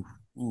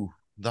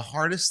 The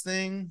hardest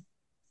thing?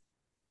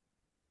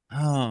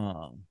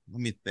 Oh, let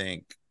me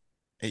think.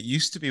 It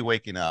used to be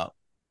waking up.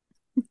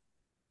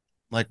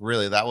 Like,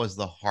 really, that was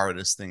the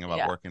hardest thing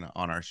about working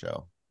on our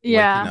show.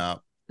 Yeah. Waking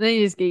up. Then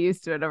you just get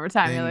used to it over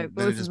time. You're like,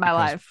 this is my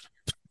life.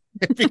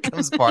 It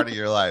becomes part of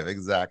your life.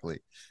 Exactly.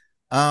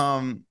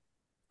 Do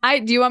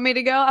you want me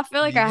to go? I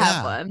feel like I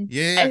have one.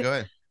 Yeah, go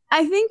ahead.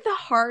 I think the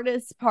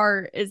hardest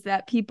part is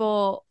that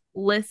people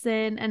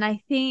listen. And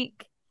I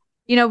think,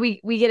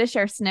 we get to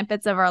share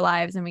snippets of our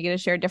lives and we get to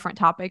share different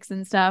topics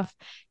and stuff.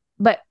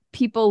 But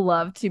people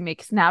love to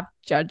make snap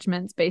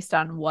judgments based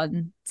on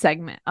one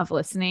segment of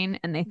listening,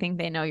 and they think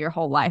they know your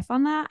whole life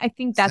on that. I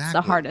think that's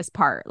the hardest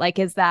part. Like,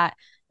 is that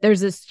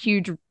there's this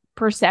huge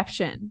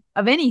perception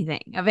of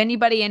anything, of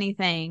anybody,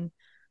 anything,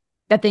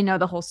 that they know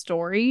the whole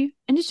story.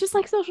 And it's just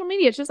like social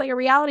media. It's just like a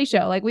reality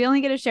show. Like, we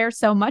only get to share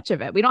so much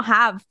of it. We don't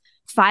have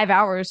 5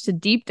 hours to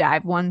deep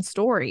dive one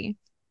story.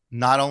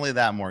 Not only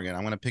that, Morgan,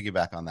 I'm going to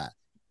piggyback on that.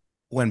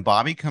 When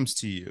Bobby comes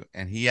to you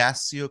and he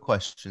asks you a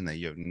question that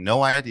you have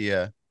no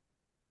idea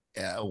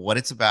what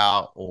it's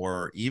about,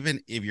 or even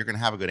if you're going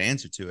to have a good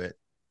answer to it,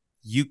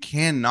 you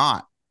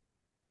cannot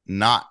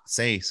not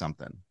say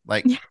something.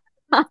 Like,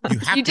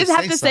 you just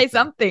have to say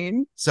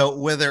something. So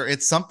whether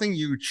it's something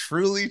you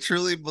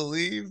truly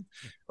believe,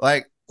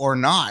 like, or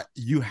not,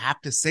 you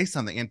have to say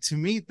something. And to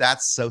me,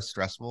 that's so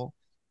stressful.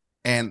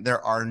 And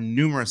there are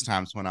numerous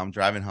times when I'm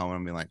driving home and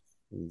I'm being like,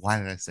 why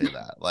did I say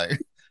that? Like,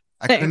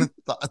 I couldn't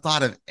have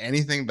thought of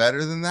anything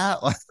better than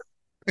that. Like,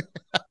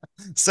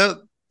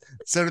 so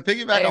to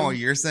piggyback on what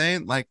you're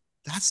saying, like,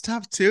 that's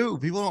tough too.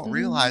 People don't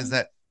realize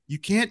that you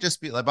can't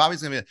just be like,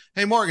 Bobby's gonna be like,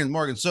 hey,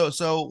 Morgan,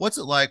 so what's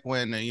it like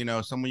when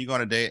someone you go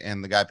on a date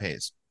and the guy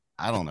pays?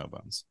 I don't know,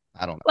 Bones.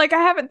 I don't know. Like,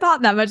 I haven't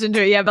thought that much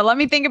into it yet, but let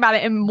me think about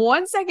it in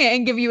 1 second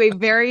and give you a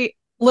very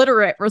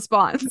literate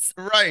response.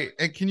 Right.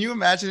 And can you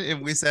imagine if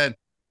we said,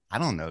 I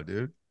don't know,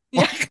 dude?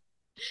 Yeah.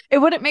 It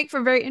wouldn't make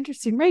for very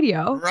interesting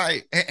radio.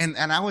 Right. And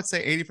I would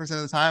say 80%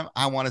 of the time,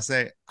 I want to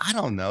say, I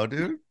don't know,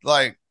 dude.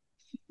 Like,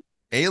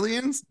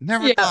 aliens?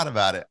 Never thought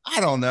about it. I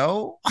don't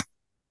know.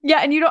 Yeah,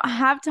 and you don't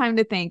have time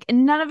to think,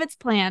 and none of it's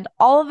planned.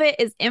 All of it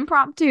is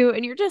impromptu,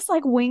 and you're just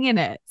like winging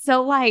it.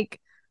 So, like,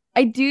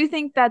 I do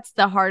think that's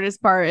the hardest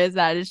part, is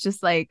that it's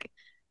just like,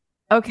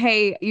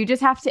 okay, you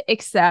just have to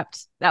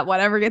accept that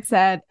whatever gets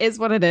said is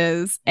what it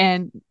is,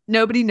 and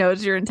nobody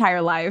knows your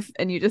entire life,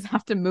 and you just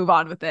have to move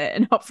on with it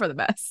and hope for the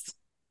best.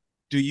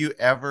 Do you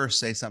ever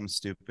say something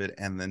stupid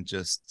and then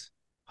just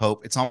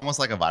hope? It's almost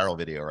like a viral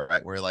video,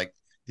 right? Where, like,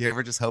 do you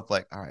ever just hope,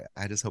 like, all right,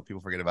 I just hope people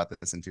forget about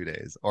this in 2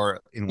 days or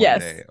in 1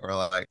 day, or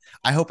like,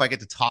 I hope I get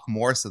to talk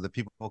more so that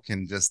people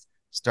can just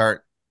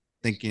start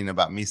thinking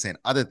about me saying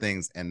other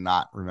things and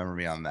not remember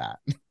me on that.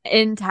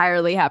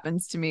 Entirely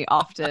happens to me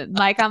often.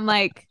 Like, I'm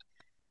like,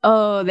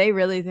 oh, they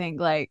really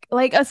think like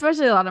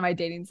especially a lot of my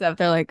dating stuff,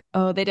 they're like,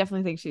 oh, they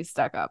definitely think she's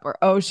stuck up, or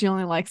oh, she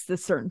only likes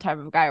this certain type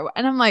of guy.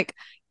 And I'm like,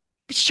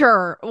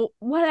 sure,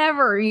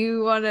 whatever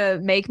you want to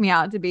make me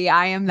out to be,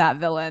 I am that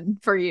villain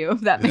for you,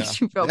 if that makes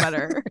you feel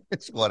better.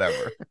 It's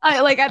whatever.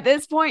 I like, at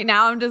this point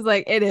now, I'm just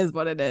like, it is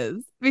what it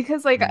is,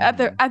 because like at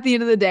the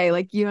end of the day,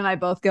 like, you and I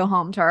both go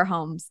home to our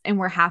homes and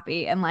we're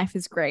happy and life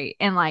is great.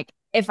 And like,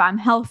 if I'm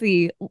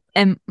healthy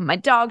and my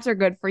dogs are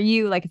good for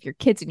you, like if your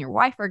kids and your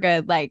wife are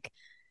good, like,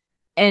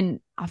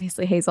 and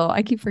obviously Hazel,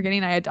 I keep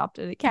forgetting I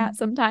adopted a cat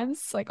sometimes.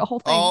 It's like a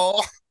whole thing.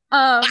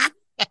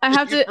 I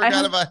have to. I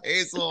forgot about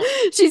Hazel.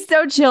 She's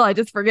so chill. I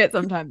just forget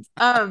sometimes.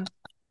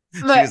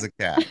 She's a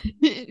cat.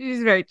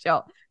 She's very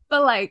chill.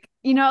 But like,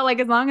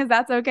 like, as long as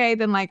that's okay,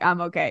 then like, I'm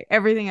okay.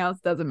 Everything else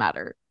doesn't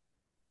matter.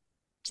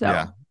 So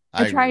yeah,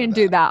 I try and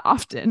do that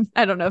often.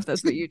 I don't know if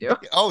that's what you do.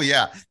 Oh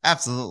yeah,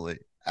 absolutely.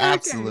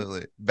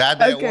 Okay. Bad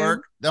day at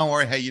work. Don't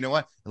worry. Hey, you know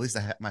what? At least I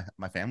have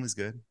my family's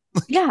good.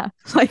 Yeah.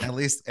 Like, at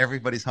least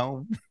everybody's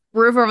home.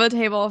 Roof over the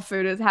table,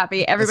 food is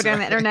happy. Everybody on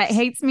the internet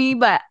hates me,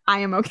 but I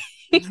am okay.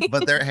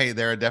 But there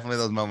are definitely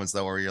those moments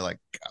though where you're like,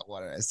 God,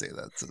 why did I say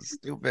that? So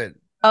stupid.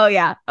 Oh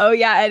yeah,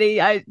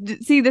 Eddie. I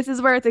see. This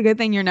is where it's a good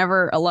thing you're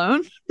never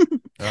alone.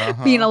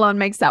 Being alone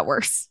makes that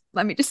worse.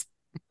 Let me just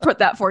put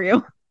that for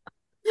you.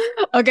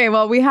 Okay,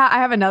 well, I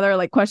have another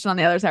like question on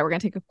the other side. We're gonna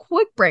take a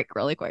quick break,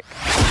 really quick.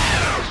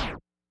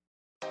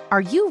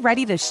 Are you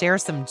ready to share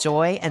some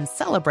joy and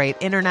celebrate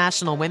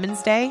International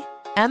Women's Day?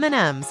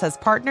 M&M's has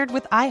partnered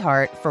with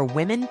iHeart for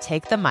Women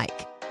Take the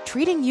Mic,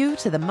 treating you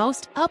to the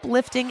most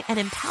uplifting and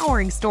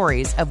empowering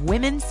stories of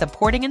women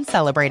supporting and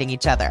celebrating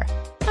each other.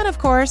 And of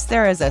course,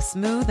 there is a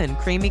smooth and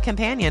creamy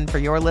companion for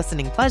your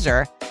listening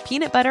pleasure,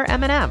 peanut butter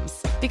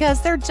M&M's,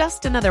 because they're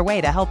just another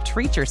way to help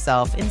treat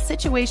yourself in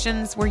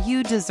situations where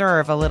you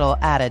deserve a little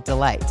added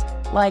delight,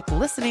 like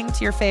listening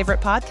to your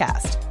favorite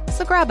podcast.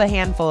 So grab a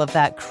handful of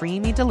that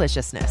creamy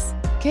deliciousness.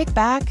 Kick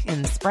back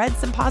and spread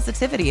some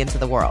positivity into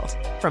the world.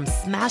 From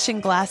smashing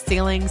glass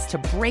ceilings to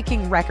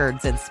breaking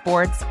records in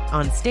sports,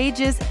 on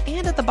stages,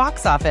 and at the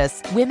box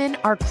office, women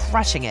are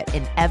crushing it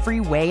in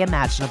every way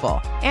imaginable.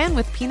 And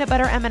with peanut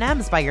butter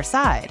M&Ms by your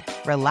side,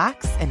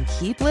 relax and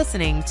keep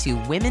listening to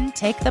Women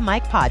Take the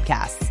Mic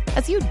podcasts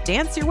as you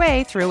dance your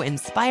way through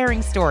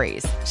inspiring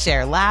stories,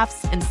 share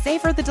laughs, and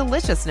savor the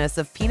deliciousness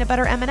of peanut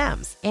butter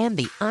M&Ms and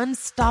the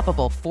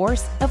unstoppable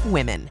force of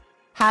women.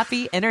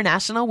 Happy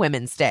International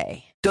Women's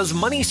Day. Does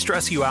money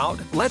stress you out?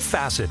 Let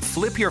Facet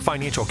flip your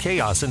financial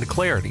chaos into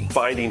clarity.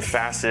 Finding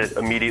Facet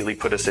immediately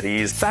put us at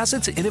ease.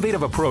 Facet's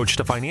innovative approach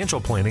to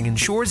financial planning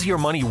ensures your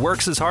money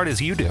works as hard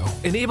as you do,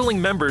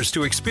 enabling members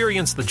to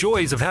experience the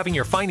joys of having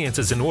your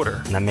finances in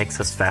order. And that makes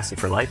us Facet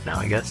for life now,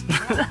 I guess.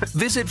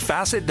 Visit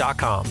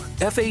Facet.com,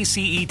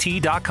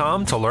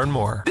 Facet.com to learn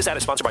more. This ad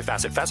is sponsored by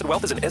Facet. Facet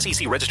Wealth is an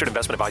SEC registered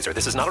investment advisor.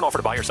 This is not an offer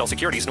to buy or sell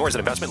securities, nor is it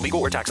investment, legal,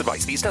 or tax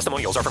advice. These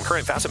testimonials are from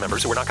current Facet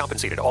members who are not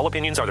compensated. All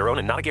opinions are their own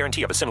and not a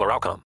guarantee of a similar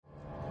outcome.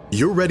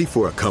 You're ready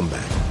for a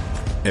comeback.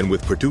 And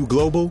with Purdue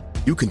Global,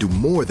 you can do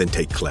more than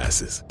take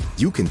classes.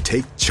 You can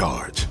take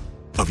charge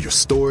of your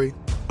story,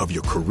 of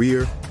your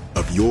career,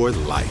 of your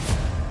life.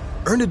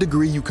 Earn a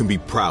degree you can be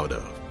proud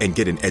of and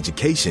get an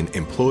education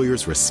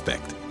employers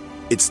respect.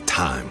 It's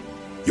time,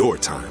 your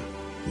time,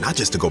 not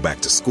just to go back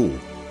to school,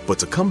 but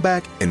to come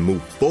back and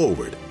move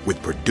forward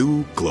with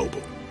Purdue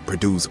Global,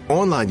 Purdue's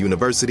online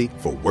university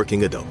for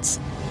working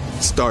adults.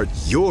 Start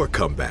your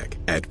comeback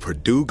at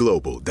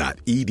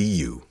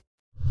purdueglobal.edu.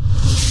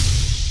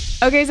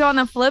 Okay, so on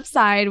the flip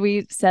side,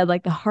 we said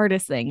like the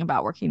hardest thing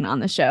about working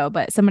on the show,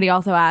 but somebody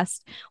also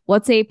asked,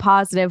 what's a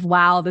positive,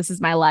 wow, this is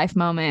my life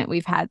moment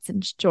we've had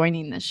since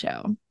joining the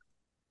show?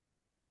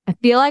 I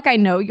feel like I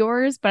know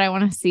yours, but I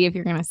want to see if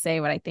you're going to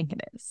say what I think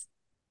it is.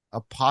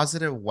 A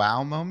positive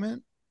wow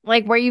moment?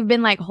 Like where you've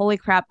been like, holy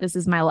crap, this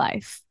is my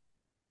life.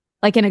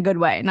 Like in a good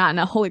way, not in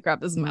a holy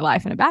crap, this is my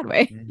life in a bad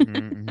way.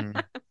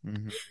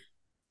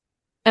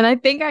 And I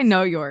think I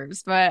know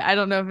yours, but I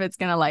don't know if it's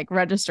going to like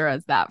register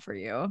as that for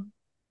you.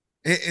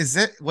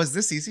 Was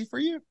this easy for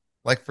you?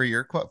 Like for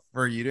you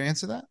to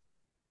answer that?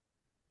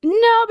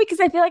 No,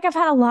 because I feel like I've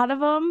had a lot of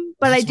them,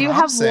 but That's I do what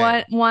I'm have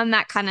saying. one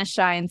that kind of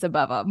shines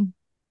above them.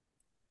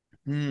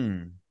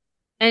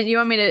 And you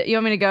want me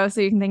to go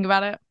so you can think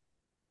about it?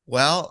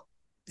 Well,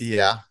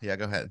 yeah,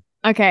 go ahead.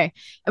 Okay.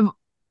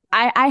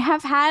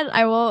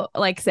 I will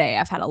like say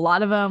I've had a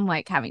lot of them,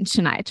 like having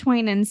Shania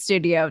Twain in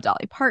studio,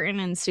 Dolly Parton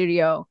in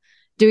studio,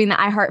 doing the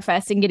iHeart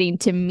Fest and getting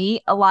to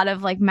meet a lot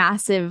of like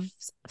massive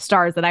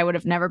stars that I would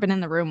have never been in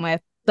the room with.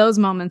 Those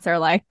moments are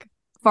like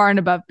far and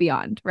above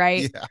beyond,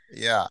 right?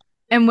 Yeah.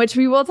 In which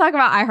we will talk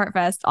about iHeart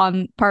Fest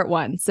on part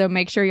 1. So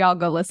make sure y'all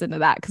go listen to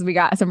that because we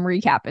got some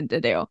recapping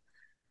to do.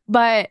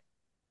 But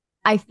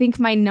I think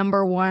my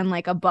number one,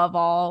 like above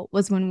all,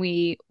 was when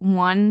we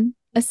won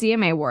a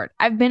CMA award.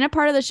 I've been a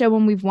part of the show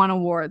when we've won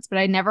awards, but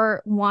I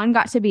never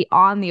got to be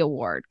on the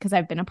award because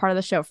I've been a part of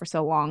the show for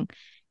so long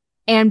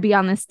and be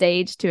on the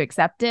stage to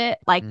accept it.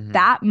 Like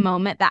that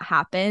moment that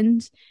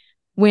happened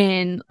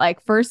when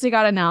like first it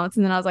got announced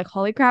and then I was like,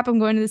 holy crap, I'm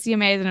going to the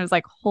CMAs. And it was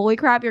like, holy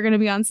crap, you're going to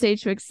be on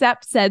stage to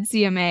accept said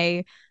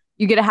CMA.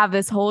 You get to have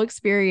this whole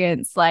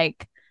experience.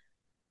 Like,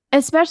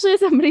 especially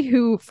as somebody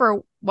who,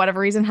 for whatever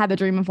reason, had the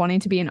dream of wanting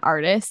to be an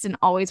artist and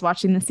always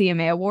watching the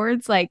CMA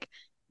awards. Like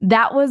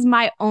that was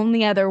my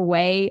only other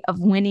way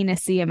of winning a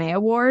CMA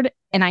award.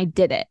 And I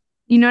did it.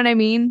 You know what I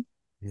mean?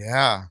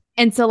 Yeah.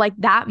 And so like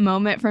that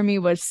moment for me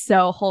was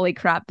so holy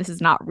crap, this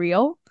is not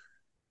real.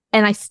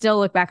 And I still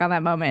look back on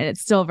that moment. It's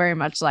still very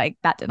much like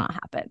that did not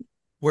happen.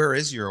 Where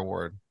is your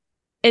award?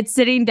 It's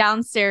sitting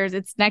downstairs.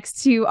 It's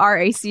next to our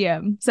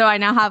ACM. So I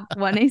now have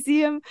one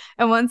ACM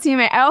and one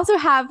CMA. I also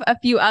have a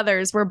few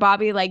others where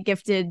Bobby like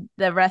gifted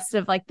the rest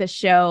of like the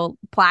show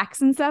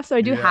plaques and stuff. So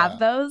I do have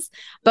those.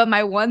 But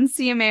my one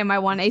CMA and my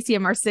one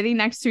ACM are sitting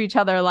next to each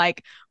other,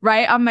 like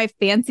right on my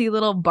fancy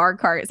little bar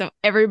cart. So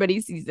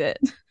everybody sees it.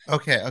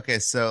 Okay.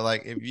 So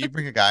like if you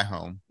bring a guy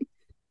home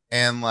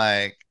and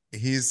like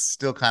he's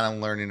still kind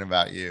of learning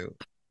about you,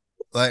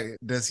 like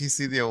does he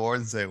see the award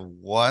and say,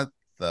 what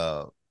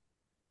the...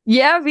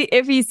 Yeah,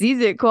 if he sees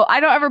it, cool. I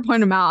don't ever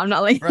point him out. I'm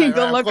not like,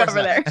 go look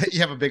over there. You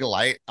have a big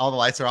light. All the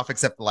lights are off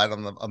except the light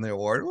on the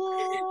award.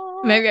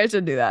 Maybe I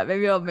should do that.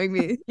 Maybe it'll make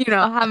me,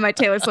 have my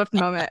Taylor Swift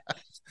moment.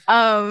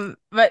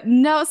 But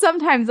no,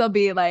 sometimes they'll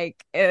be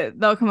like,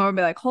 they'll come over and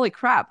be like, holy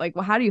crap. Like,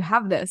 well, how do you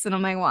have this? And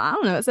I'm like, well, I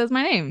don't know. It says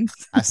my name.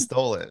 I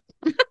stole it.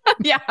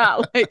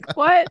 Yeah. Like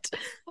what?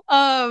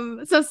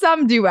 So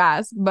some do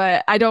ask,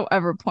 but I don't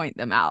ever point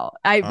them out.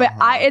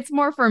 It's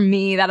more for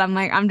me that I'm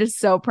like, I'm just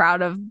so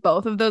proud of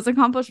both of those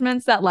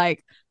accomplishments that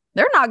like,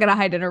 they're not going to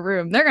hide in a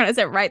room. They're going to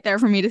sit right there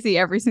for me to see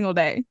every single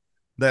day.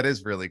 That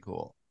is really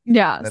cool.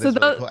 Yeah. That so is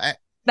really cool.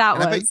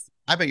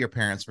 I bet your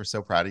parents were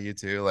so proud of you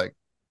too. Like,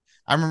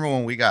 I remember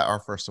when we got our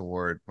first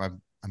award,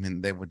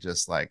 they would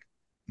just like,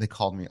 they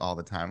called me all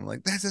the time.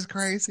 Like, this is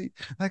crazy.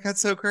 Like,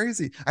 that's so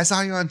crazy. I saw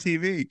you on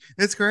TV.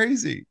 It's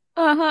crazy.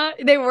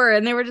 They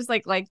were just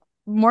like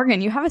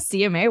Morgan, you have a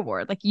CMA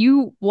award. Like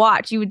you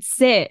would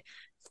sit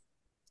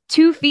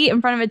 2 feet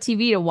in front of a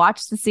TV to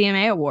watch the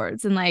CMA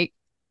awards, and like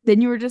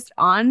then you were just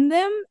on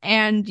them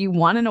and you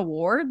won an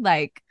award.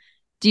 Like,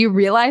 do you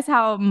realize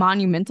how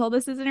monumental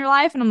this is in your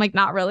life? And I'm like,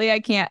 not really. I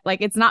can't,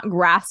 like, it's not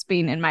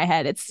grasping in my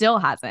head. It still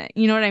hasn't.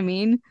 You know what I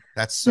mean?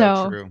 That's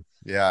so true.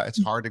 Yeah,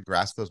 it's hard to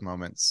grasp those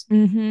moments.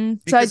 Mm-hmm.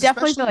 So I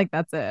definitely feel like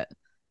that's it.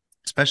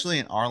 Especially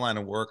in our line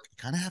of work, you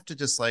kind of have to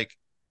just like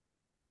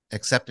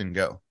accept and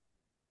go.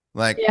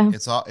 Like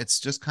it's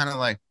just kind of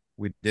like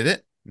we did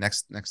it.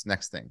 Next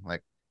thing.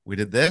 Like we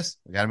did this,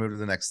 we got to move to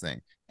the next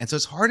thing. And so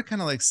it's hard to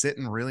kind of like sit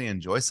and really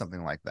enjoy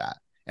something like that.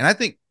 And I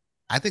think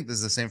this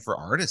is the same for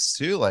artists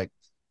too. Like,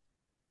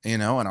 you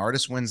know, an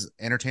artist wins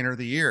Entertainer of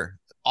the Year.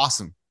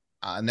 Awesome.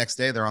 Next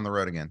day they're on the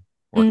road again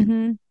working.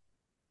 Mm-hmm.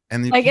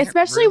 And like,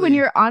 especially when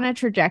you're on a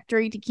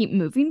trajectory to keep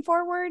moving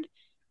forward,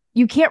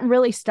 you can't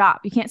really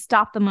stop. You can't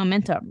stop the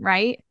momentum,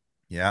 right?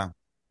 Yeah.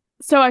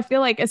 So I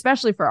feel like,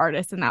 especially for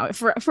artists, and that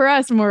for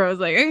us, more was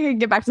like, okay,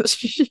 get back to the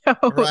show.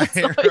 Right,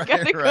 so I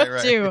gotta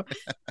go too.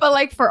 But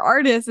like for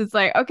artists, it's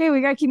like, okay,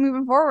 we gotta keep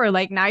moving forward.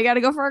 Like now you gotta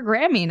go for a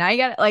Grammy. Now you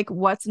gotta, like,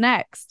 what's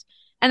next?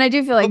 And I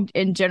do feel like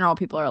in general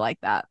people are like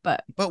that.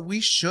 But we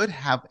should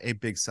have a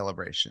big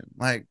celebration.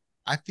 Like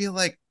I feel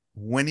like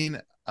winning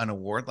an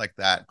award like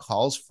that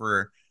calls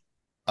for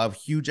a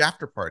huge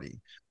after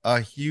party, a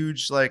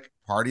huge like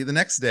party the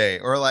next day,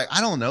 or like, I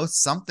don't know,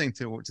 something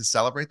to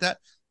celebrate that.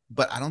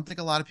 But I don't think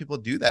a lot of people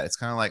do that. It's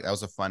kind of like, that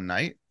was a fun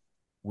night.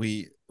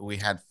 We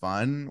had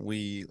fun.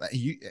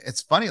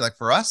 It's funny. Like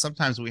for us,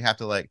 sometimes we have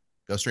to like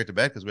go straight to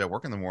bed because we have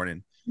work in the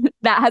morning.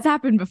 That has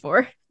happened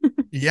before.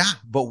 Yeah,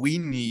 but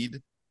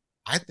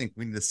I think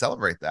we need to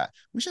celebrate that.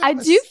 I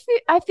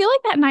feel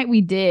like that night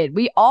we did.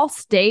 We all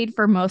stayed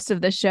for most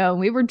of the show. And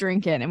we were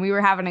drinking and we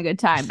were having a good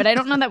time. But I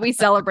don't know that we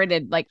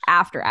celebrated like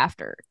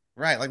after.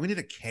 Right. Like we need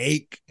a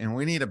cake and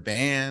we need a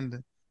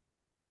band.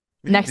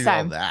 Next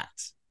time. All that.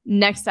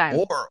 Next time.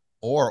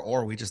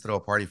 Or we just throw a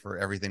party for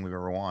everything we've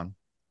ever won.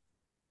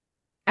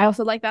 I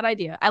also like that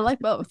idea. I like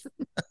both.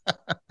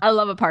 I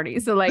love a party.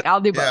 So like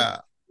I'll do both.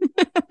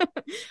 Yeah.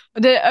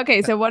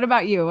 Okay, so what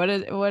about you?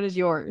 What is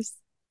yours?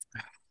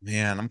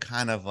 Man, I'm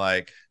kind of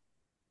like,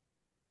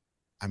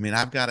 I mean,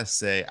 I've got to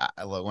say,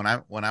 look,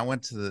 when I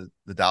went to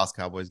the Dallas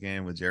Cowboys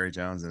game with Jerry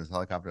Jones and his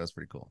helicopter, that was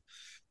pretty cool.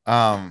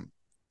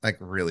 Like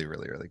really,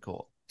 really, really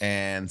cool.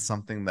 And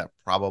something that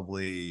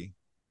probably,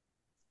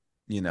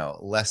 you know,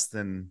 less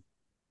than,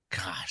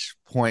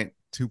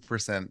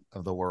 0.2%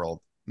 of the world.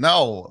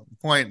 No,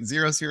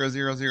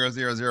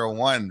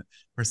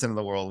 0.0000001% of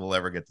the world will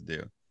ever get to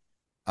do.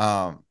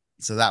 So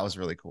that was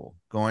really cool.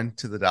 Going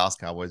to the Dallas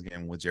Cowboys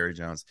game with Jerry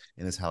Jones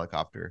in his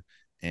helicopter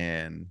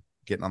and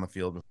getting on the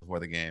field before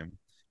the game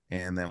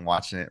and then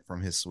watching it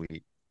from his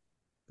suite.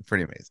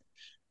 Pretty amazing.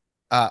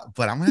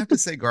 But I'm gonna have to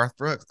say Garth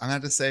Brooks. I'm gonna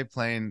have to say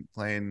playing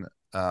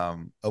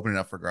opening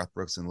up for Garth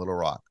Brooks in Little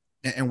Rock.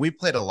 And we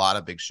played a lot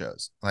of big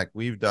shows. Like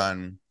me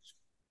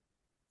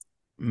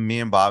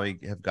and Bobby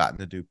have gotten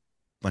to do a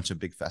bunch of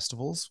big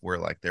festivals where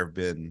like there have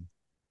been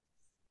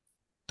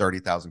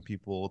 30,000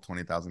 people,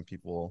 20,000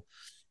 people.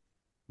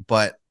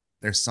 But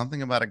there's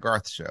something about a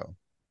Garth show.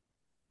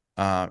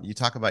 You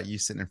talk about you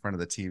sitting in front of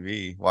the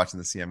TV watching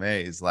the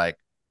CMAs. Like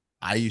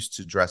I used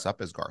to dress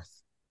up as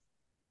Garth.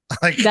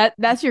 Like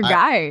that's your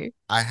guy.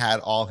 I had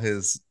all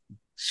his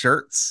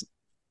shirts,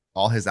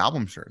 all his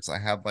album shirts. I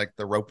had like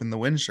the Rope in the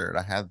Wind shirt.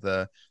 I had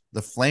the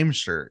Flame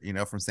shirt, you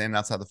know, from Standing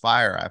Outside the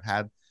Fire. I've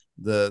had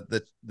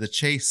the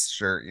Chase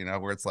shirt, you know,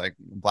 where it's like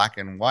black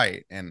and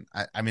white. And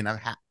I mean,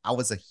 I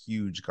was a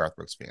huge Garth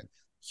Brooks fan,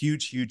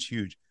 huge.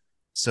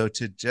 So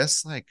to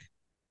just like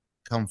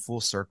come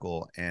full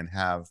circle and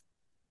have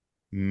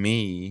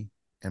me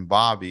and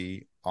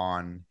Bobby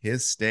on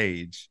his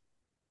stage,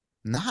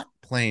 not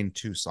playing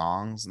 2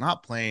 songs,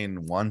 not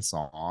playing 1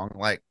 song,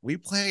 like we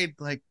played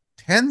like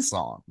 10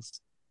 songs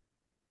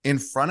in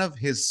front of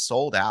his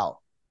sold out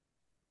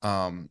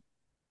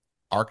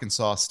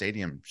Arkansas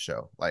Stadium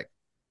show. Like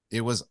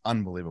it was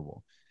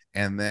unbelievable.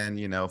 And then,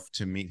 you know,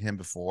 to meet him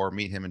and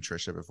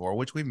Trisha before,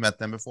 which we've met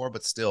them before,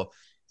 but still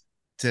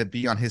to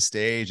be on his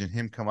stage and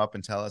him come up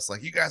and tell us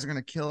like, you guys are going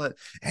to kill it.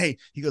 Hey,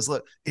 he goes,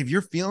 look, if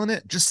you're feeling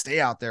it, just stay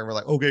out there. We're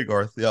like, okay,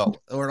 Garth,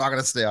 we're not going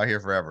to stay out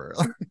here forever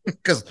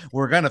because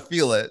we're going to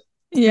feel it.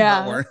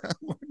 Yeah.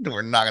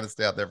 We're not going to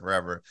stay out there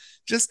forever.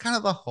 Just kind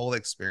of the whole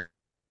experience.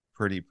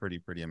 Pretty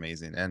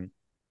amazing. And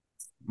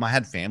I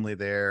had family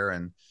there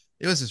and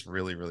it was just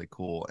really, really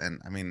cool. And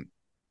I mean,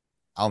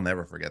 I'll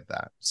never forget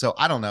that. So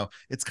I don't know.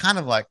 It's kind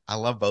of like, I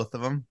love both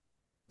of them,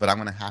 but I'm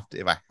going to have to,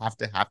 if I have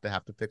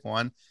to pick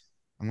one,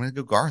 I'm going to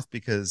go Garth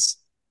because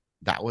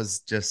that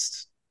was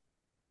just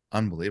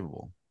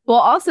unbelievable. Well,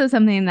 also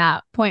something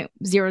that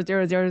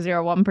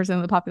 0.00001%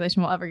 of the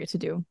population will ever get to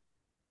do.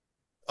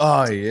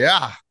 Oh,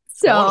 yeah.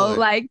 So totally.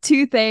 Like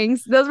 2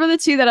 things. Those were the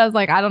 2 that I was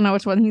like, I don't know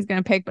which one he's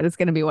going to pick, but it's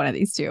going to be one of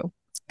these 2.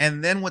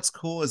 And then what's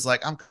cool is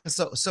like, I'm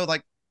so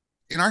like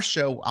in our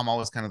show, I'm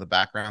always kind of the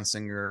background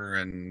singer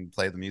and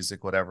play the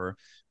music, whatever.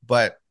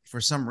 But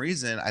for some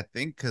reason, I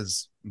think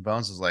because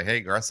Bones was like, hey,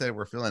 Garth said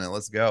we're feeling it.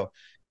 Let's go.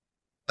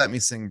 let me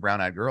sing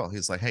Brown Eyed Girl. He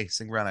was like, hey,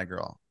 sing Brown Eyed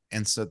Girl.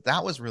 And so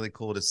that was really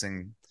cool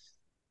to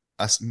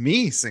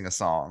me sing a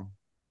song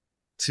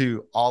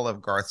to all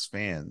of Garth's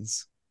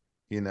fans,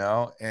 and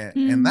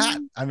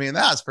that, I mean,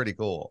 that's pretty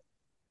cool.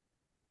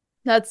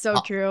 That's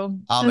so true.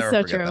 I'll That's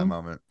never forget that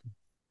moment.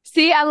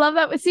 See, I love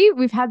that. See,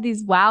 we've had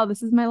these wow,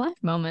 this is my life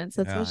moments.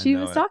 That's Yeah, what I she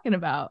know was it. talking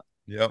about.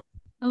 Yep.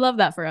 I love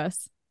that for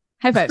us.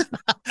 High five.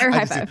 Or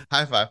high five.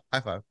 High five.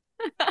 High five.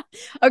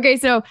 Okay,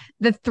 so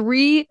the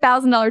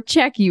 $3,000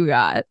 check you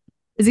got,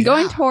 is it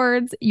going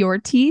towards your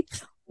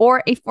teeth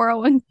or a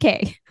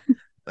 401k?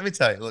 Let me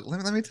tell you. Look,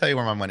 let me tell you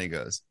where my money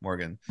goes,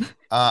 Morgan. Hey,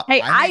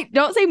 I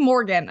don't say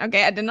Morgan.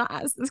 Okay, I did not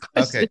ask this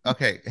question.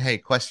 Okay. Hey,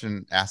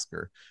 question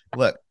asker.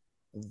 Look,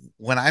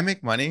 when I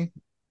make money,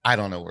 I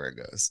don't know where it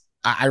goes.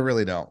 I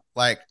really don't.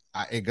 Like,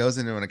 it goes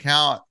into an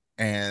account,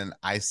 and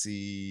I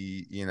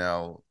see,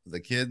 the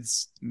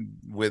kids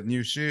with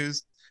new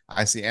shoes.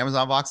 I see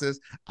Amazon boxes.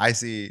 I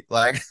see,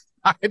 like,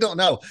 I don't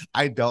know.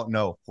 I don't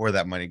know where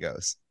that money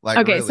goes. Like,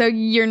 okay, really. so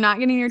you're not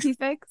getting your teeth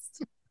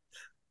fixed?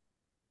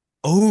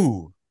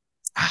 Oh,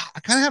 I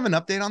kind of have an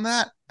update on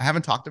that. I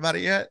haven't talked about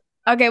it yet.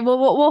 Okay, well,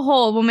 we'll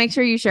hold. We'll make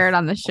sure you share it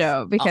on the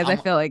show because I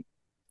feel like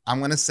I'm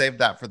going to save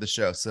that for the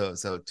show. So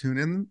tune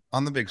in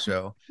on the big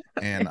show,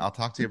 and I'll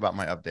talk to you about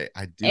my update.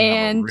 I do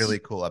have a really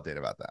cool update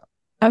about that.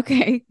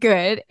 Okay,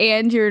 good.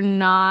 And you're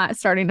not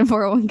starting a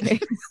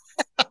 401k.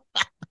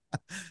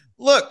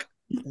 Look,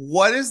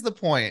 what is the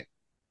point?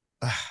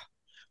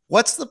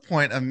 What's the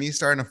point of me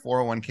starting a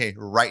 401k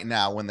right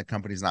now when the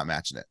company's not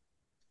matching it?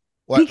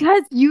 What?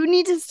 Because you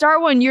need to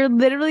start one. You're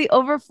literally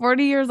over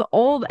 40 years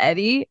old,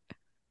 Eddie.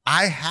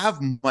 I have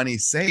money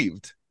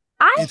saved.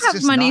 It's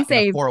have money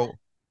saved.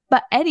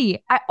 But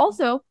Eddie, I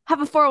also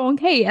have a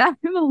 401k and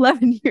I'm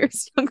 11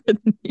 years younger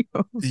than you.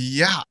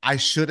 Yeah, I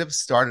should have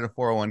started a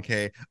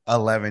 401k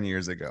 11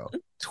 years ago,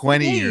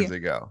 20 years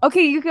ago.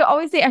 Okay, you could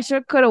always say I should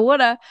have, could have, would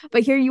have,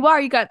 but here you are.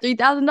 You got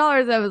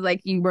 $3,000. I was like,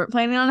 you weren't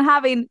planning on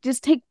having.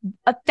 Just take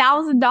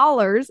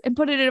 $1,000 and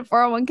put it in a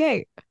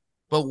 401k.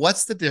 But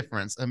what's the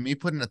difference of me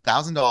putting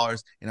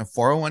 $1,000 in a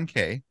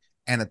 401k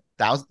and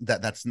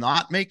that's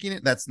not making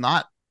it? That's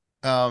not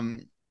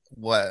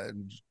what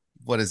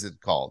is it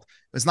called?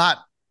 It's not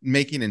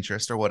making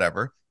interest or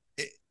whatever,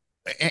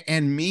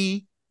 and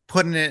me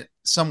putting it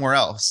somewhere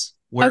else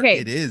where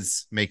it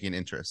is making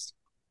interest.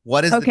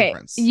 What is the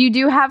difference? You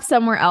do have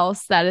somewhere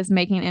else that is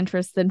making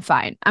interest, then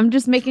fine. I'm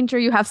just making sure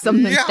you have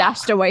something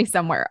stashed away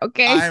somewhere.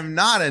 Okay, I'm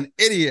not an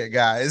idiot,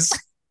 guys.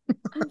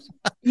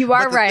 You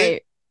are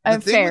right. The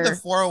thing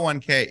with the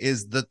 401k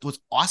is that what's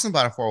awesome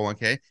about a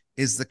 401k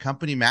is the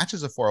company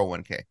matches a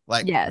 401k.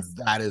 Like,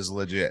 that is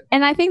legit.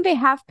 And I think they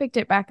have picked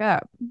it back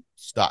up.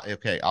 Stop.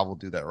 Okay, I will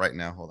do that right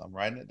now. Hold on, I'm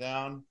writing it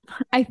down.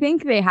 I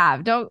think they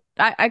have.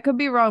 I could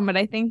be wrong, but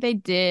I think they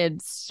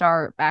did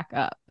start back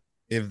up.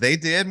 If they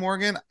did,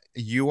 Morgan,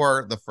 you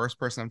are the first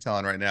person I'm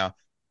telling right now.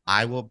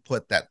 I will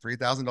put that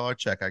 $3,000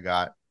 check I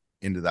got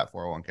into that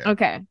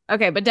 401k.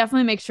 Okay, but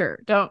definitely make sure.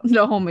 Don't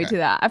hold me to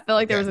that. I feel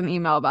like there was an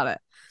email about it.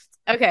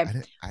 Okay.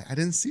 I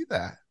didn't see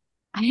that.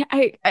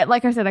 I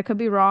like I said, I could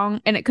be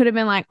wrong, and it could have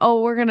been like,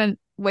 oh, we're gonna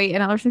wait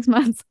another 6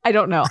 months. I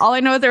don't know. All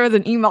I know is there was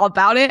an email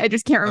about it. I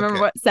just can't remember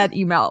what said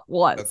email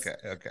was.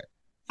 Okay.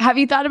 Have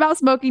you thought about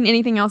smoking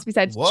anything else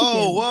besides chicken?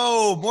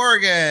 Whoa,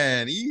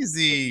 Morgan,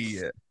 easy.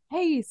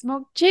 Hey,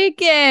 smoked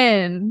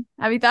chicken.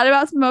 Have you thought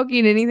about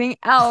smoking anything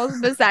else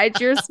besides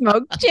your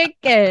smoked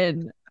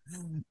chicken?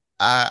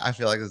 I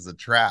feel like this is a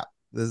trap.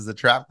 This is a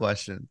trap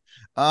question.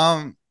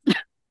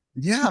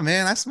 Yeah,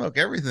 man, I smoke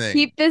everything.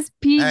 Keep this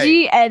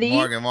PG, Eddie.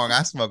 Morgan,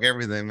 I smoke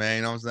everything, man.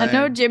 You know what I'm saying? I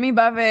know Jimmy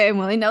Buffett and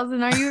Willie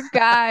Nelson are your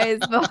guys,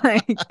 but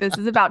like, this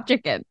is about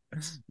chicken.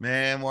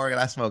 Man, Morgan,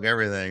 I smoke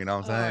everything. You know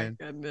what I'm saying?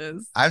 Oh, my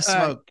goodness. I've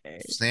smoked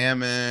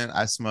salmon.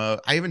 I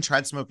even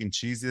tried smoking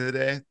cheese the other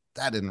day.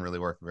 That didn't really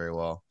work very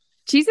well.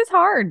 Cheese is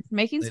hard.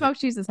 Making smoked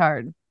cheese is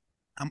hard.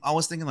 I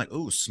was thinking like,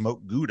 oh,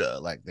 smoked Gouda.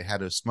 Like they had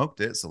to have smoked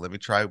it. So let me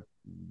try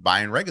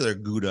buying regular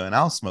Gouda and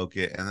I'll smoke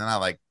it. And then I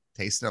like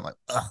taste it. I'm like,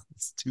 ugh,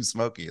 it's too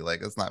smoky.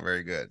 Like it's not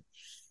very good.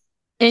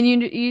 And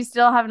you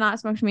still have not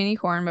smoked mini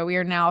corn, but we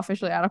are now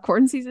officially out of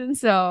corn season.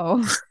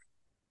 So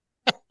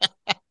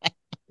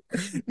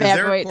they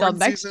have to wait till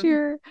next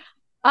year.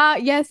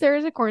 Yes, there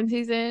is a corn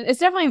season. It's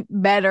definitely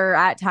better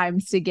at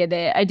times to get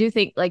it. I do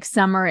think like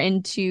summer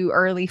into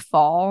early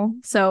fall.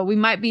 So we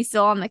might be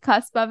still on the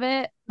cusp of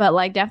it, but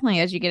like definitely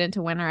as you get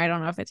into winter, I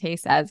don't know if it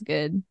tastes as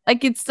good.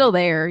 Like it's still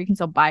there. You can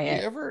still buy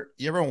it.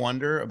 You ever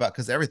wonder about,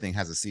 because everything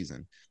has a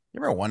season. You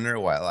ever wonder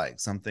why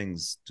like some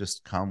things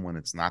just come when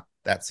it's not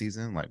that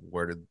season? Like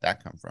where did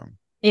that come from?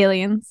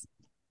 Aliens.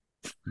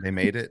 They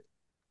made it.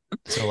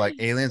 So like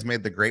aliens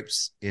made the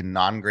grapes in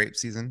non-grape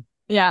season.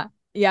 Yeah.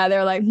 Yeah,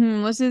 they're like,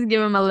 let's just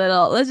give them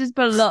let's just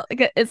put a little,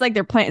 it's like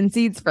they're planting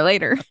seeds for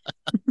later.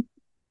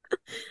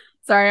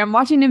 Sorry, I'm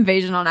watching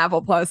Invasion on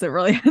Apple Plus. It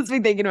really has me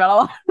thinking about a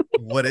lot.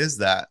 What is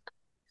that?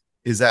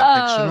 Is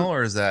that fictional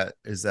or is that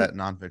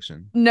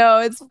nonfiction?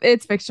 No,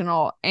 it's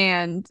fictional,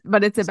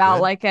 but it's about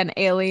good? like an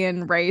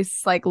alien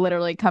race like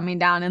literally coming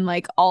down and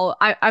like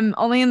I'm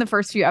only in the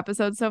first few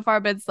episodes so far,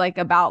 but it's like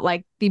about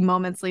like the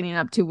moments leading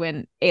up to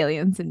when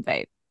aliens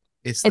invade.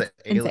 It's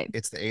insane.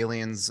 It's the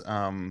aliens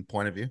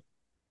point of view.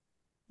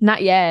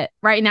 Not yet.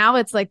 Right now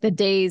it's like the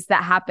days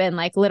that happen,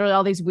 like literally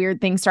all these weird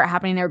things start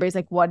happening. Everybody's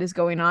like, what is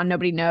going on?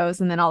 Nobody knows.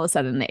 And then all of a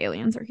sudden the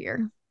aliens are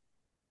here.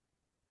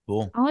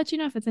 Cool. I'll let you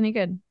know if it's any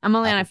good. I'm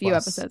only on a few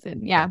Plus. episodes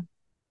in. Yeah.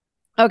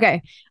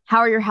 Okay. How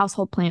are your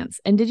household plants?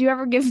 And did you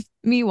ever give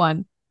me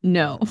one?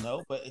 No.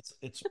 No, but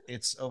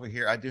it's over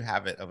here. I do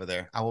have it over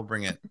there. I'll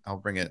bring it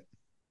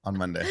on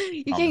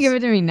Monday. You can't give it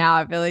to me now.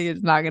 I feel like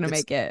it's not gonna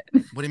make it.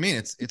 What do you mean?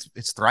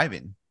 It's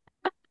thriving.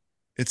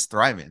 It's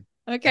thriving.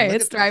 Okay,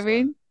 it's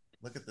thriving.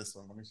 Look at this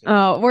one. Let me show you.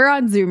 Oh, we're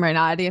on Zoom right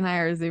now. Eddie and I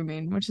are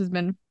Zooming, which has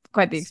been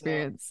quite the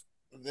experience.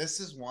 This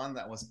is one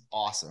that was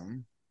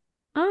awesome.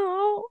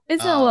 Oh,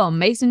 it's in a little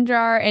mason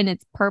jar and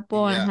it's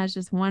purple and yeah. it has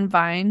just one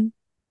vine.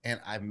 And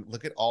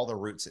look at all the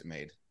roots it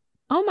made.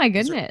 Oh my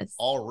These are goodness.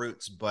 all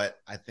roots, but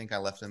I think I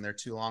left in there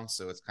too long,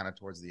 so it's kind of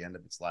towards the end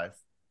of its life.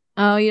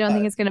 Oh, you don't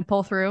think it's gonna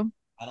pull through?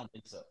 I don't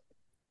think so.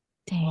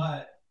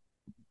 Dang.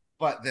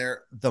 But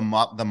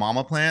the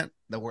mama plant,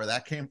 where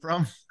that came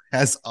from,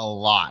 has a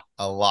lot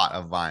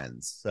of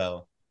vines.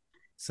 So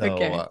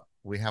Okay.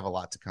 We have a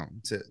lot to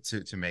come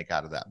to make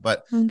out of that.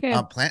 But Okay.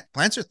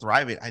 plants are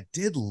thriving. I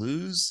did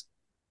lose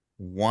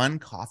one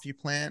coffee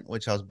plant,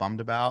 which I was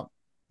bummed about.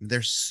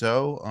 They're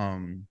so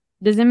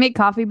Does it make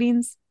coffee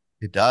beans?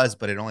 it does,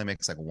 but it only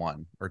makes like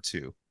one or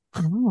two.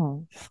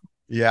 Oh.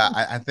 Yeah,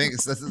 I think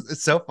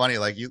it's so funny.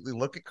 Like you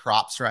look at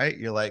crops, right?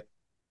 You're like,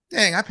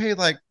 dang, I paid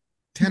like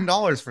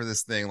 $10 for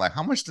this thing. Like,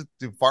 how much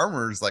do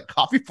farmers, like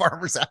coffee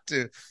farmers, have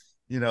to,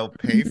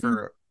 pay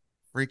for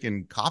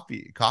freaking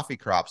coffee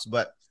crops?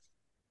 But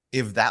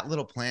if that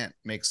little plant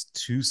makes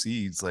 2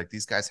 seeds, like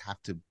these guys have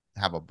to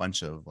have a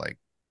bunch of like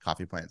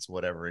coffee plants,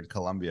 whatever, in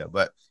Colombia.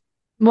 But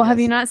Well,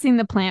 have you not seen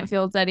the plant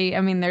fields, Eddie?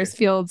 I mean, there's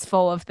fields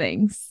full of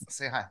things.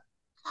 Say hi.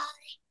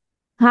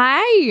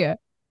 Hi.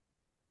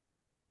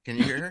 Can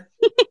you hear her?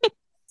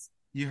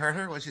 You heard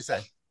her? What'd she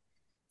say?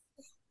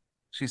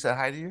 She said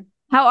hi to you?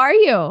 How are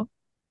you?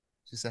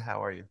 She said,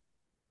 how are you?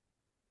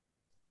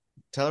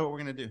 Tell her what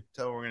we're going to do.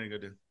 Tell her what we're going to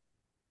go do.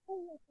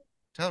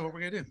 Tell her what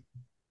we're going to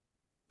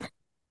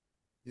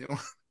do.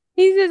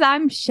 He says,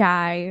 I'm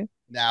shy.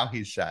 Now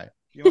he's shy.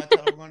 You want to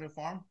tell her we're going to the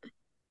farm?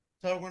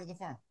 Tell her we're going to the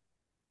farm.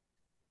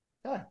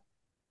 Tell her.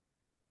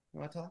 You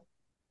want to tell her?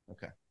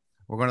 Okay.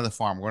 We're going to the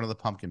farm. We're going to the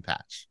pumpkin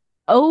patch.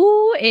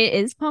 Oh, it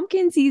is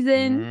pumpkin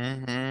season.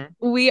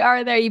 Mm-hmm. We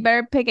are there. You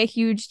better pick a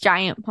huge,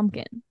 giant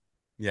pumpkin.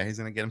 Yeah, he's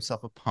going to get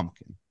himself a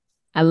pumpkin.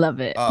 I love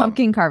it.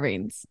 Pumpkin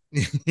carvings.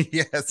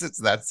 Yes, it's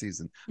that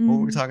season. What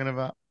were we talking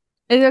about?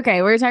 It's okay.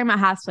 We were talking about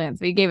houseplants,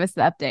 but you gave us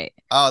the update.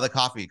 Oh, the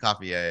coffee.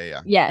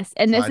 Yeah. Yes.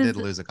 And so I did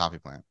lose a coffee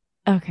plant.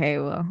 Okay,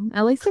 well,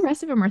 at least the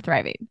rest of them are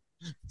thriving.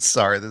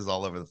 Sorry, this is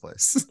all over the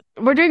place.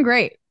 We're doing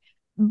great.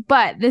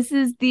 But this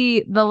is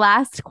the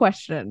last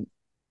question.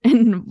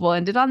 And we'll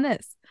end it on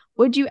this.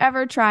 Would you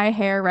ever try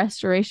hair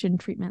restoration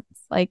treatments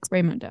like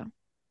Raymundo?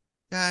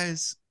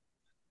 Guys.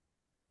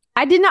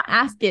 I did not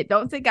ask it.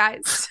 Don't say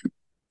guys.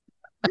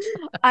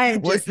 I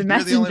am just the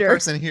messenger. You're the only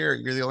person here.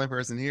 You're the only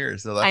person here.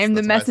 So I am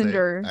the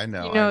messenger. I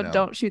know. You know,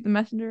 don't shoot the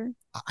messenger.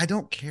 I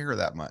don't care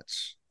that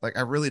much. Like,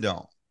 I really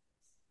don't.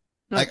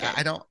 Okay. Like,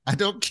 I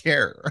don't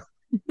care.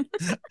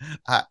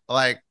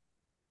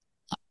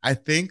 I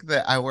think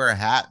that I wear a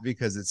hat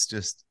because it's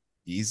just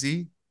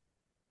easy.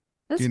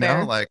 That's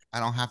fair. Like, I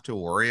don't have to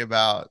worry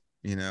about,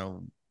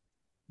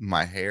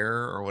 my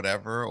hair or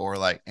whatever, or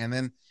like, and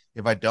then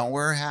if I don't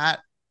wear a hat,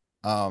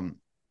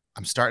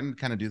 I'm starting to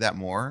kind of do that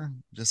more,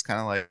 just kind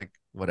of like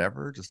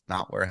whatever, just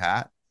not wear a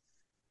hat.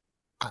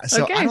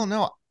 So I don't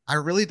know. I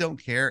really don't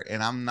care.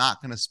 And I'm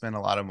not going to spend a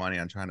lot of money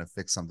on trying to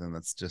fix something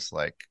that's just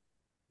like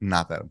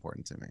not that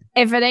important to me.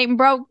 If it ain't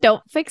broke,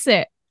 don't fix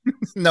it.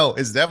 No,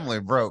 it's definitely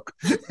broke.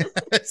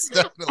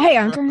 Hey,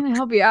 I'm trying to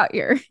help you out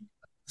here.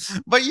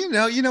 But you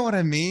know what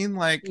I mean?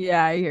 Like,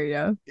 yeah, I hear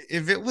you.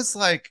 If it was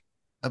like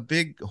a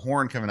big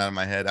horn coming out of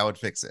my head, I would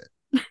fix it.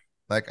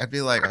 Like, I'd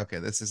be like, okay,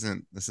 this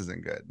isn't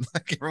good.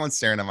 Like, everyone's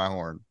staring at my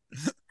horn.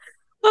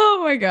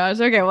 Oh my gosh.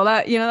 Okay, well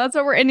that's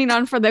what we're ending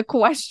on for the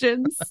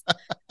questions.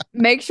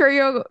 Make sure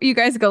you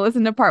guys go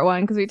listen to part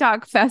 1 because we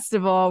talk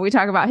festival. We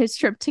talk about his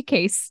trip to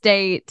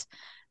K-State.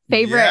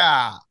 Favorite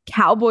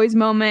Cowboys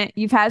moment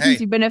you've had since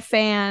you've been a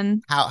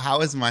fan. How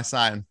is my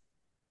sign?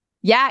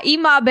 Yeah,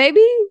 Ema,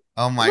 baby.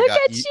 Oh my God. Look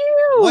at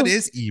you. What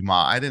is Ema?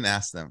 I didn't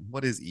ask them.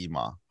 What is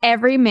Ema?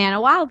 Every man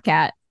a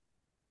Wildcat.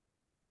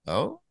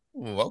 Oh,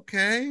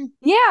 okay.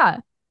 Yeah.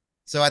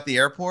 So at the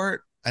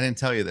airport, I didn't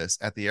tell you this.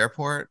 At the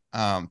airport,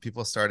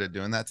 people started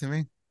doing that to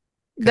me.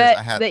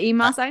 The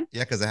Ema sign?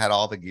 Yeah, because I had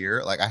all the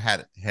gear. Like, I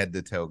had head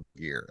to toe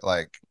gear.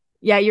 Like,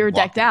 yeah, you were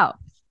decked out.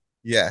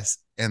 Yes.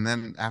 And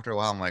then after a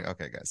while, I'm like,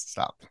 okay, guys,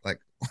 stop. Like,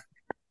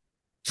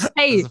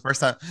 hey, this is the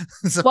first time.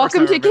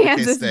 Welcome to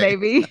Kansas,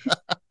 baby.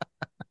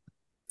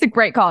 It's a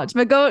great college,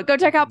 but go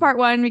check out part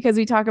 1 because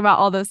we talk about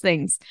all those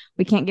things.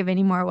 We can't give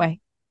any more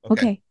away.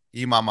 Okay.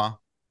 Mama.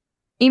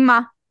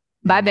 Ima.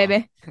 Bye,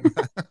 baby.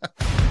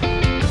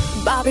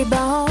 Bobby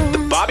Bones.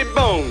 The Bobby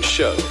Bones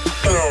Show.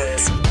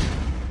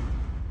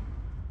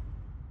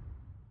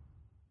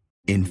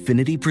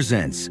 Infiniti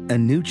presents a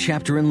new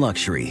chapter in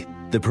luxury,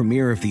 the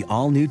premiere of the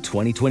all-new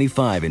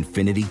 2025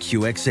 Infiniti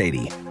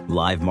QX80,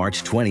 live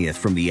March 20th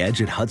from the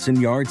Edge at Hudson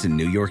Yards in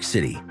New York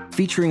City,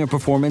 featuring a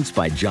performance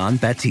by John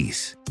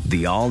Batiste.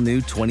 The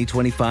all-new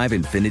 2025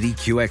 Infiniti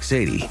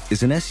QX80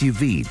 is an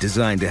SUV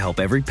designed to help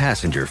every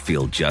passenger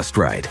feel just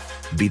right.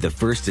 Be the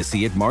first to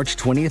see it March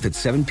 20th at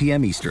 7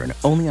 p.m. Eastern,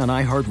 only on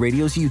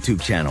iHeartRadio's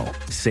YouTube channel.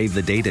 Save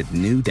the date at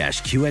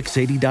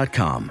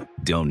new-QX80.com.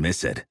 Don't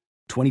miss it.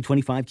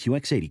 2025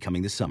 QX80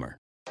 coming this summer.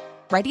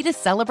 Ready to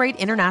celebrate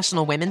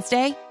International Women's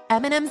Day?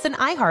 M&M's and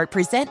iHeart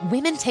present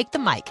Women Take the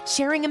Mic,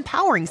 sharing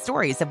empowering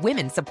stories of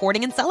women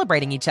supporting and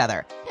celebrating each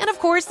other. And of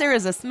course, there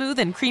is a smooth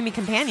and creamy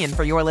companion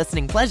for your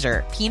listening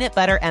pleasure, peanut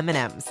butter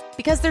M&M's.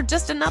 Because they're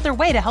just another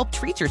way to help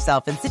treat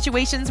yourself in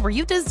situations where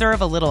you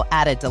deserve a little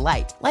added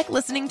delight, like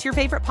listening to your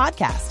favorite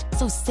podcast.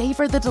 So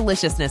savor the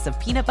deliciousness of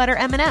peanut butter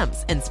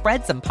M&M's and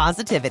spread some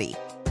positivity.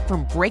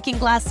 From breaking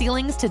glass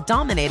ceilings to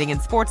dominating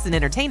in sports and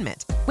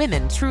entertainment,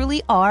 women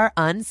truly are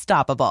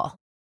unstoppable.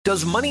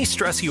 Does money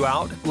stress you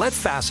out? Let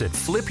Facet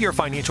flip your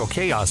financial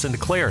chaos into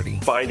clarity.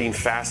 Finding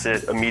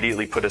Facet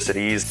immediately put us at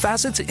ease.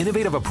 Facet's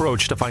innovative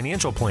approach to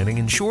financial planning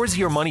ensures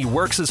your money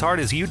works as hard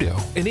as you do,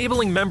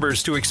 enabling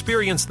members to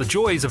experience the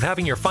joys of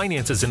having your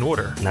finances in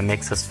order. And that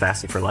makes us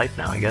Facet for life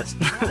now, I guess.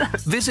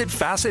 Visit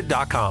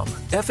Facet.com,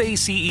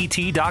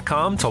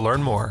 FACET.com to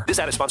learn more. This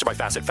ad is sponsored by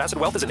Facet. Facet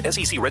Wealth is an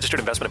SEC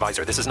registered investment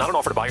advisor. This is not an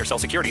offer to buy or sell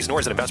securities,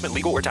 nor is it investment,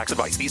 legal, or tax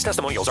advice. These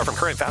testimonials are from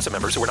current Facet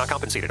members who are not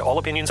compensated. All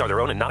opinions are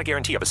their own and not a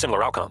guarantee of a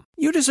similar outcome.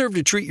 You deserve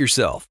to treat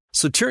yourself,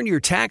 so turn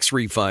your tax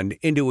refund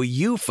into a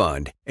U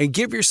fund and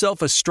give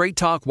yourself a Straight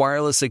Talk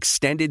Wireless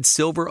Extended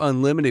Silver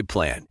Unlimited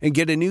plan and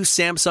get a new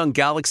Samsung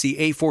Galaxy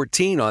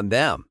A14 on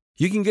them.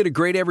 You can get a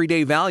great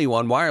everyday value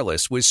on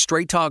wireless with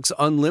Straight Talk's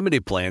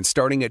Unlimited plan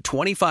starting at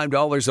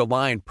 $25 a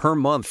line per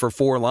month for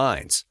 4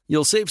 lines.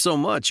 You'll save so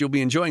much you'll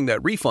be enjoying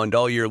that refund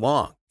all year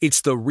long.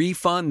 It's the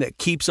refund that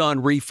keeps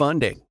on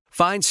refunding.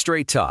 Find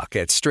Straight Talk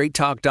at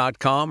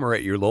straighttalk.com or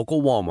at your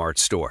local Walmart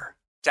store.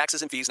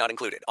 Taxes and fees not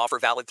included. Offer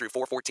valid through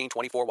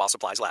 4/14/24 while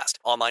supplies last.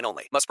 Online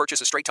only. Must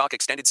purchase a Straight Talk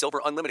Extended Silver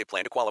Unlimited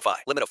plan to qualify.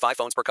 Limit of 5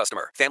 phones per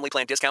customer. Family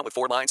plan discount with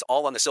 4 lines,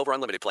 all on the Silver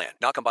Unlimited plan.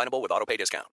 Not combinable with auto pay discount.